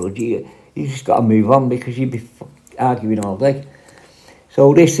hold a grudge, you just got to move on because you'd be arguing all day.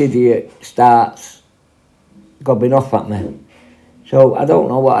 So this idiot starts gobbing off at me. So I don't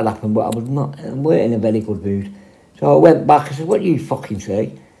know what had happened, but I weren't in a very good mood. So I went back, I said, what do you fucking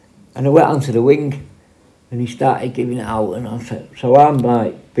say? And I went onto the wing and he started giving it out. And I said, so I'm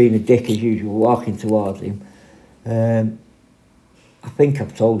like being a dick as usual, walking towards him. I think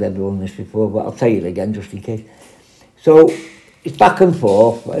I've told everyone this before, but I'll tell you it again just in case. So it's back and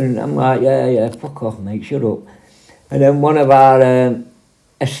forth, and I'm like, yeah, fuck off, mate, shut up. And then one of our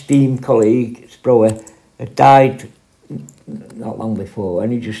esteemed colleagues, Sprower, had died not long before,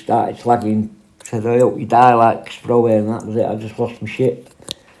 and he just started slagging, said, I hope you die like Sprower, and that was it. I just lost my shit.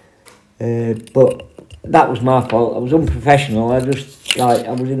 But that was my fault. I was unprofessional. I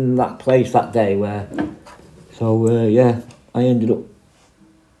was in that place that day where, so yeah, I ended up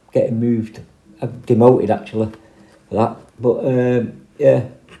getting moved, demoted actually for that. But yeah,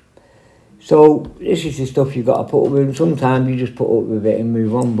 so this is the stuff you've got to put up with, and sometimes you just put up with it and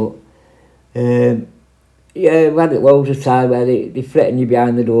move on. But yeah, I've had it loads of time where they threaten you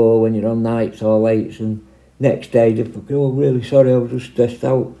behind the door when you're on nights or lates, and next day they go, oh, really sorry, I was just stressed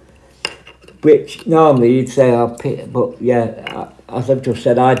out. Which normally you'd say, oh, but yeah, as I've just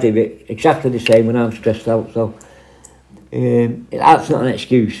said, I do it exactly the same when I'm stressed out. So that's not an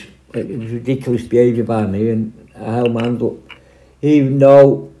excuse. It was ridiculous behaviour by me, and I held my hand up. Even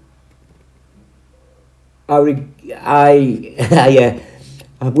though I weren't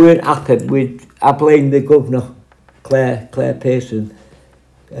happy with, I blamed the governor, Claire Pearson,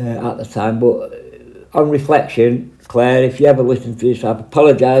 at the time, but on reflection, Claire, if you ever listen to this, I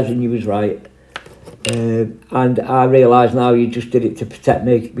apologise and you was right. And I realise now you just did it to protect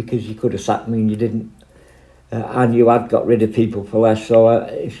me because you could have sacked me and you didn't. And you had got rid of people for less. So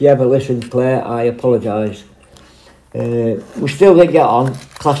if you ever listen, Claire, I apologise. We still didn't get on,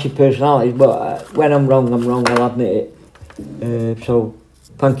 clash of personalities, but when I'm wrong, I'll admit it. So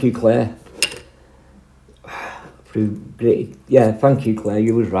thank you, Claire. Yeah, thank you, Claire,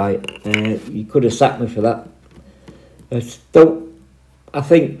 you was right. You could have sacked me for that. I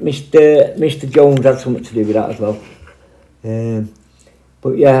think Mr. Jones had something to do with that as well.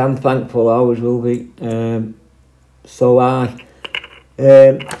 But yeah, I'm thankful, I always will be.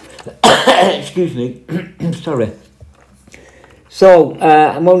 Excuse me, sorry. So,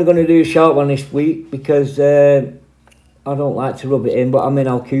 I'm only going to do a short one this week because I don't like to rub it in, but I'm in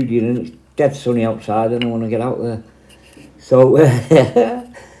Alcudian and it's dead sunny outside and I want to get out there. So,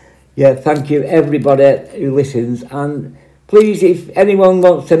 yeah, thank you everybody who listens, and please, if anyone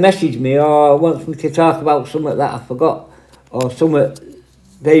wants to message me or wants me to talk about something that I forgot or something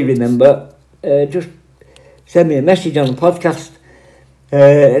they remember, just send me a message on the podcast.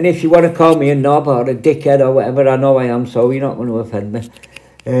 And if you want to call me a knob or a dickhead or whatever, I know I am, so you're not going to offend me.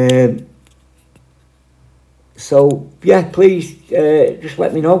 So, yeah, please just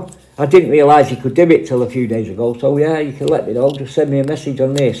let me know. I didn't realise you could do it till a few days ago, so yeah, you can let me know. Just send me a message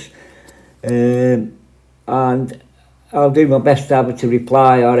on this. And I'll do my best to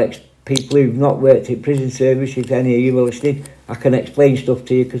reply, or people who've not worked in prison service, if any of you are listening, I can explain stuff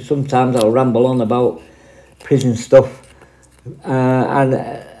to you, because sometimes I'll ramble on about prison stuff. And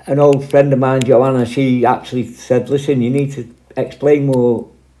an old friend of mine, Joanna, she actually said, listen, you need to explain more,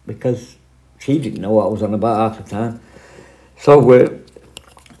 because she didn't know what I was on about half the time. So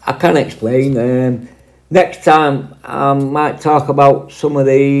I can explain. Next time I might talk about some of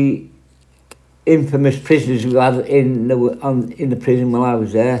the infamous prisoners we had in the prison while I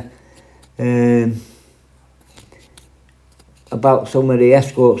was there. About some of the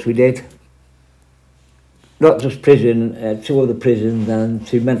escorts we did. Not just prison, to other prisons and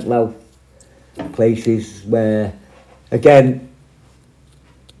to mental health places where, again,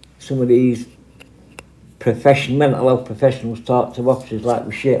 some of these mental health professionals talk to officers like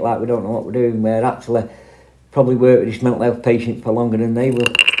we're shit, like we don't know what we're doing, where actually probably work with this mental health patient for longer than they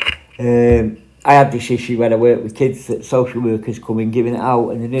will. I had this issue where I worked with kids that social workers come in giving it out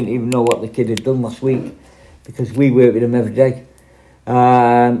and they didn't even know what the kid had done last week, because we work with them every day.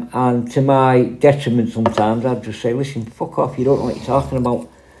 And to my detriment sometimes, I'd just say, listen, fuck off, you don't know what you're talking about.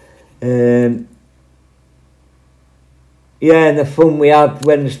 Yeah, and the fun we had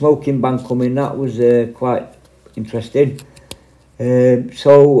when the smoking ban come in, that was quite interesting.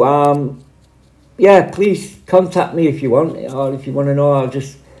 Yeah, please contact me if you want, or if you want to know, or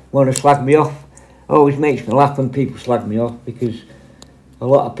just want to slag me off. Always makes me laugh when people slag me off, because a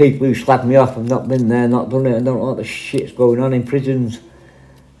lot of people who slag me off have not been there, not done it, and don't know what the shit's going on in prisons.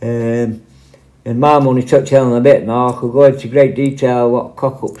 And Mum only touched on a bit now. I could go into great detail what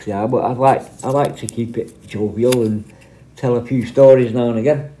cock-ups they are, but I like to keep it jovial and tell a few stories now and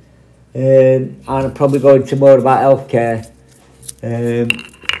again. And I'll probably go into more about healthcare.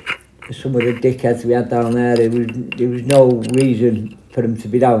 Some of the dickheads we had down there, there was no reason for them to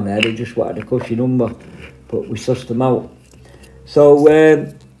be down there. They just wanted a cushy number, but we sussed them out. So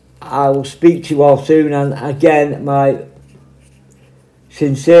I will speak to you all soon, and again, my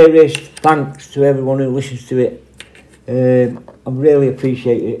sincerest thanks to everyone who listens to it. I really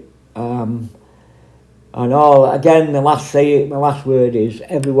appreciate it. And again, my last word is,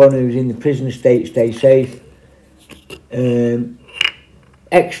 everyone who's in the prison estate, stay safe.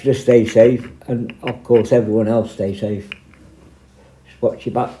 Extra stay safe, and of course everyone else stay safe. Just watch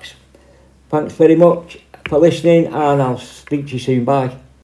your backs. Thanks very much for listening, and I'll speak to you soon. Bye.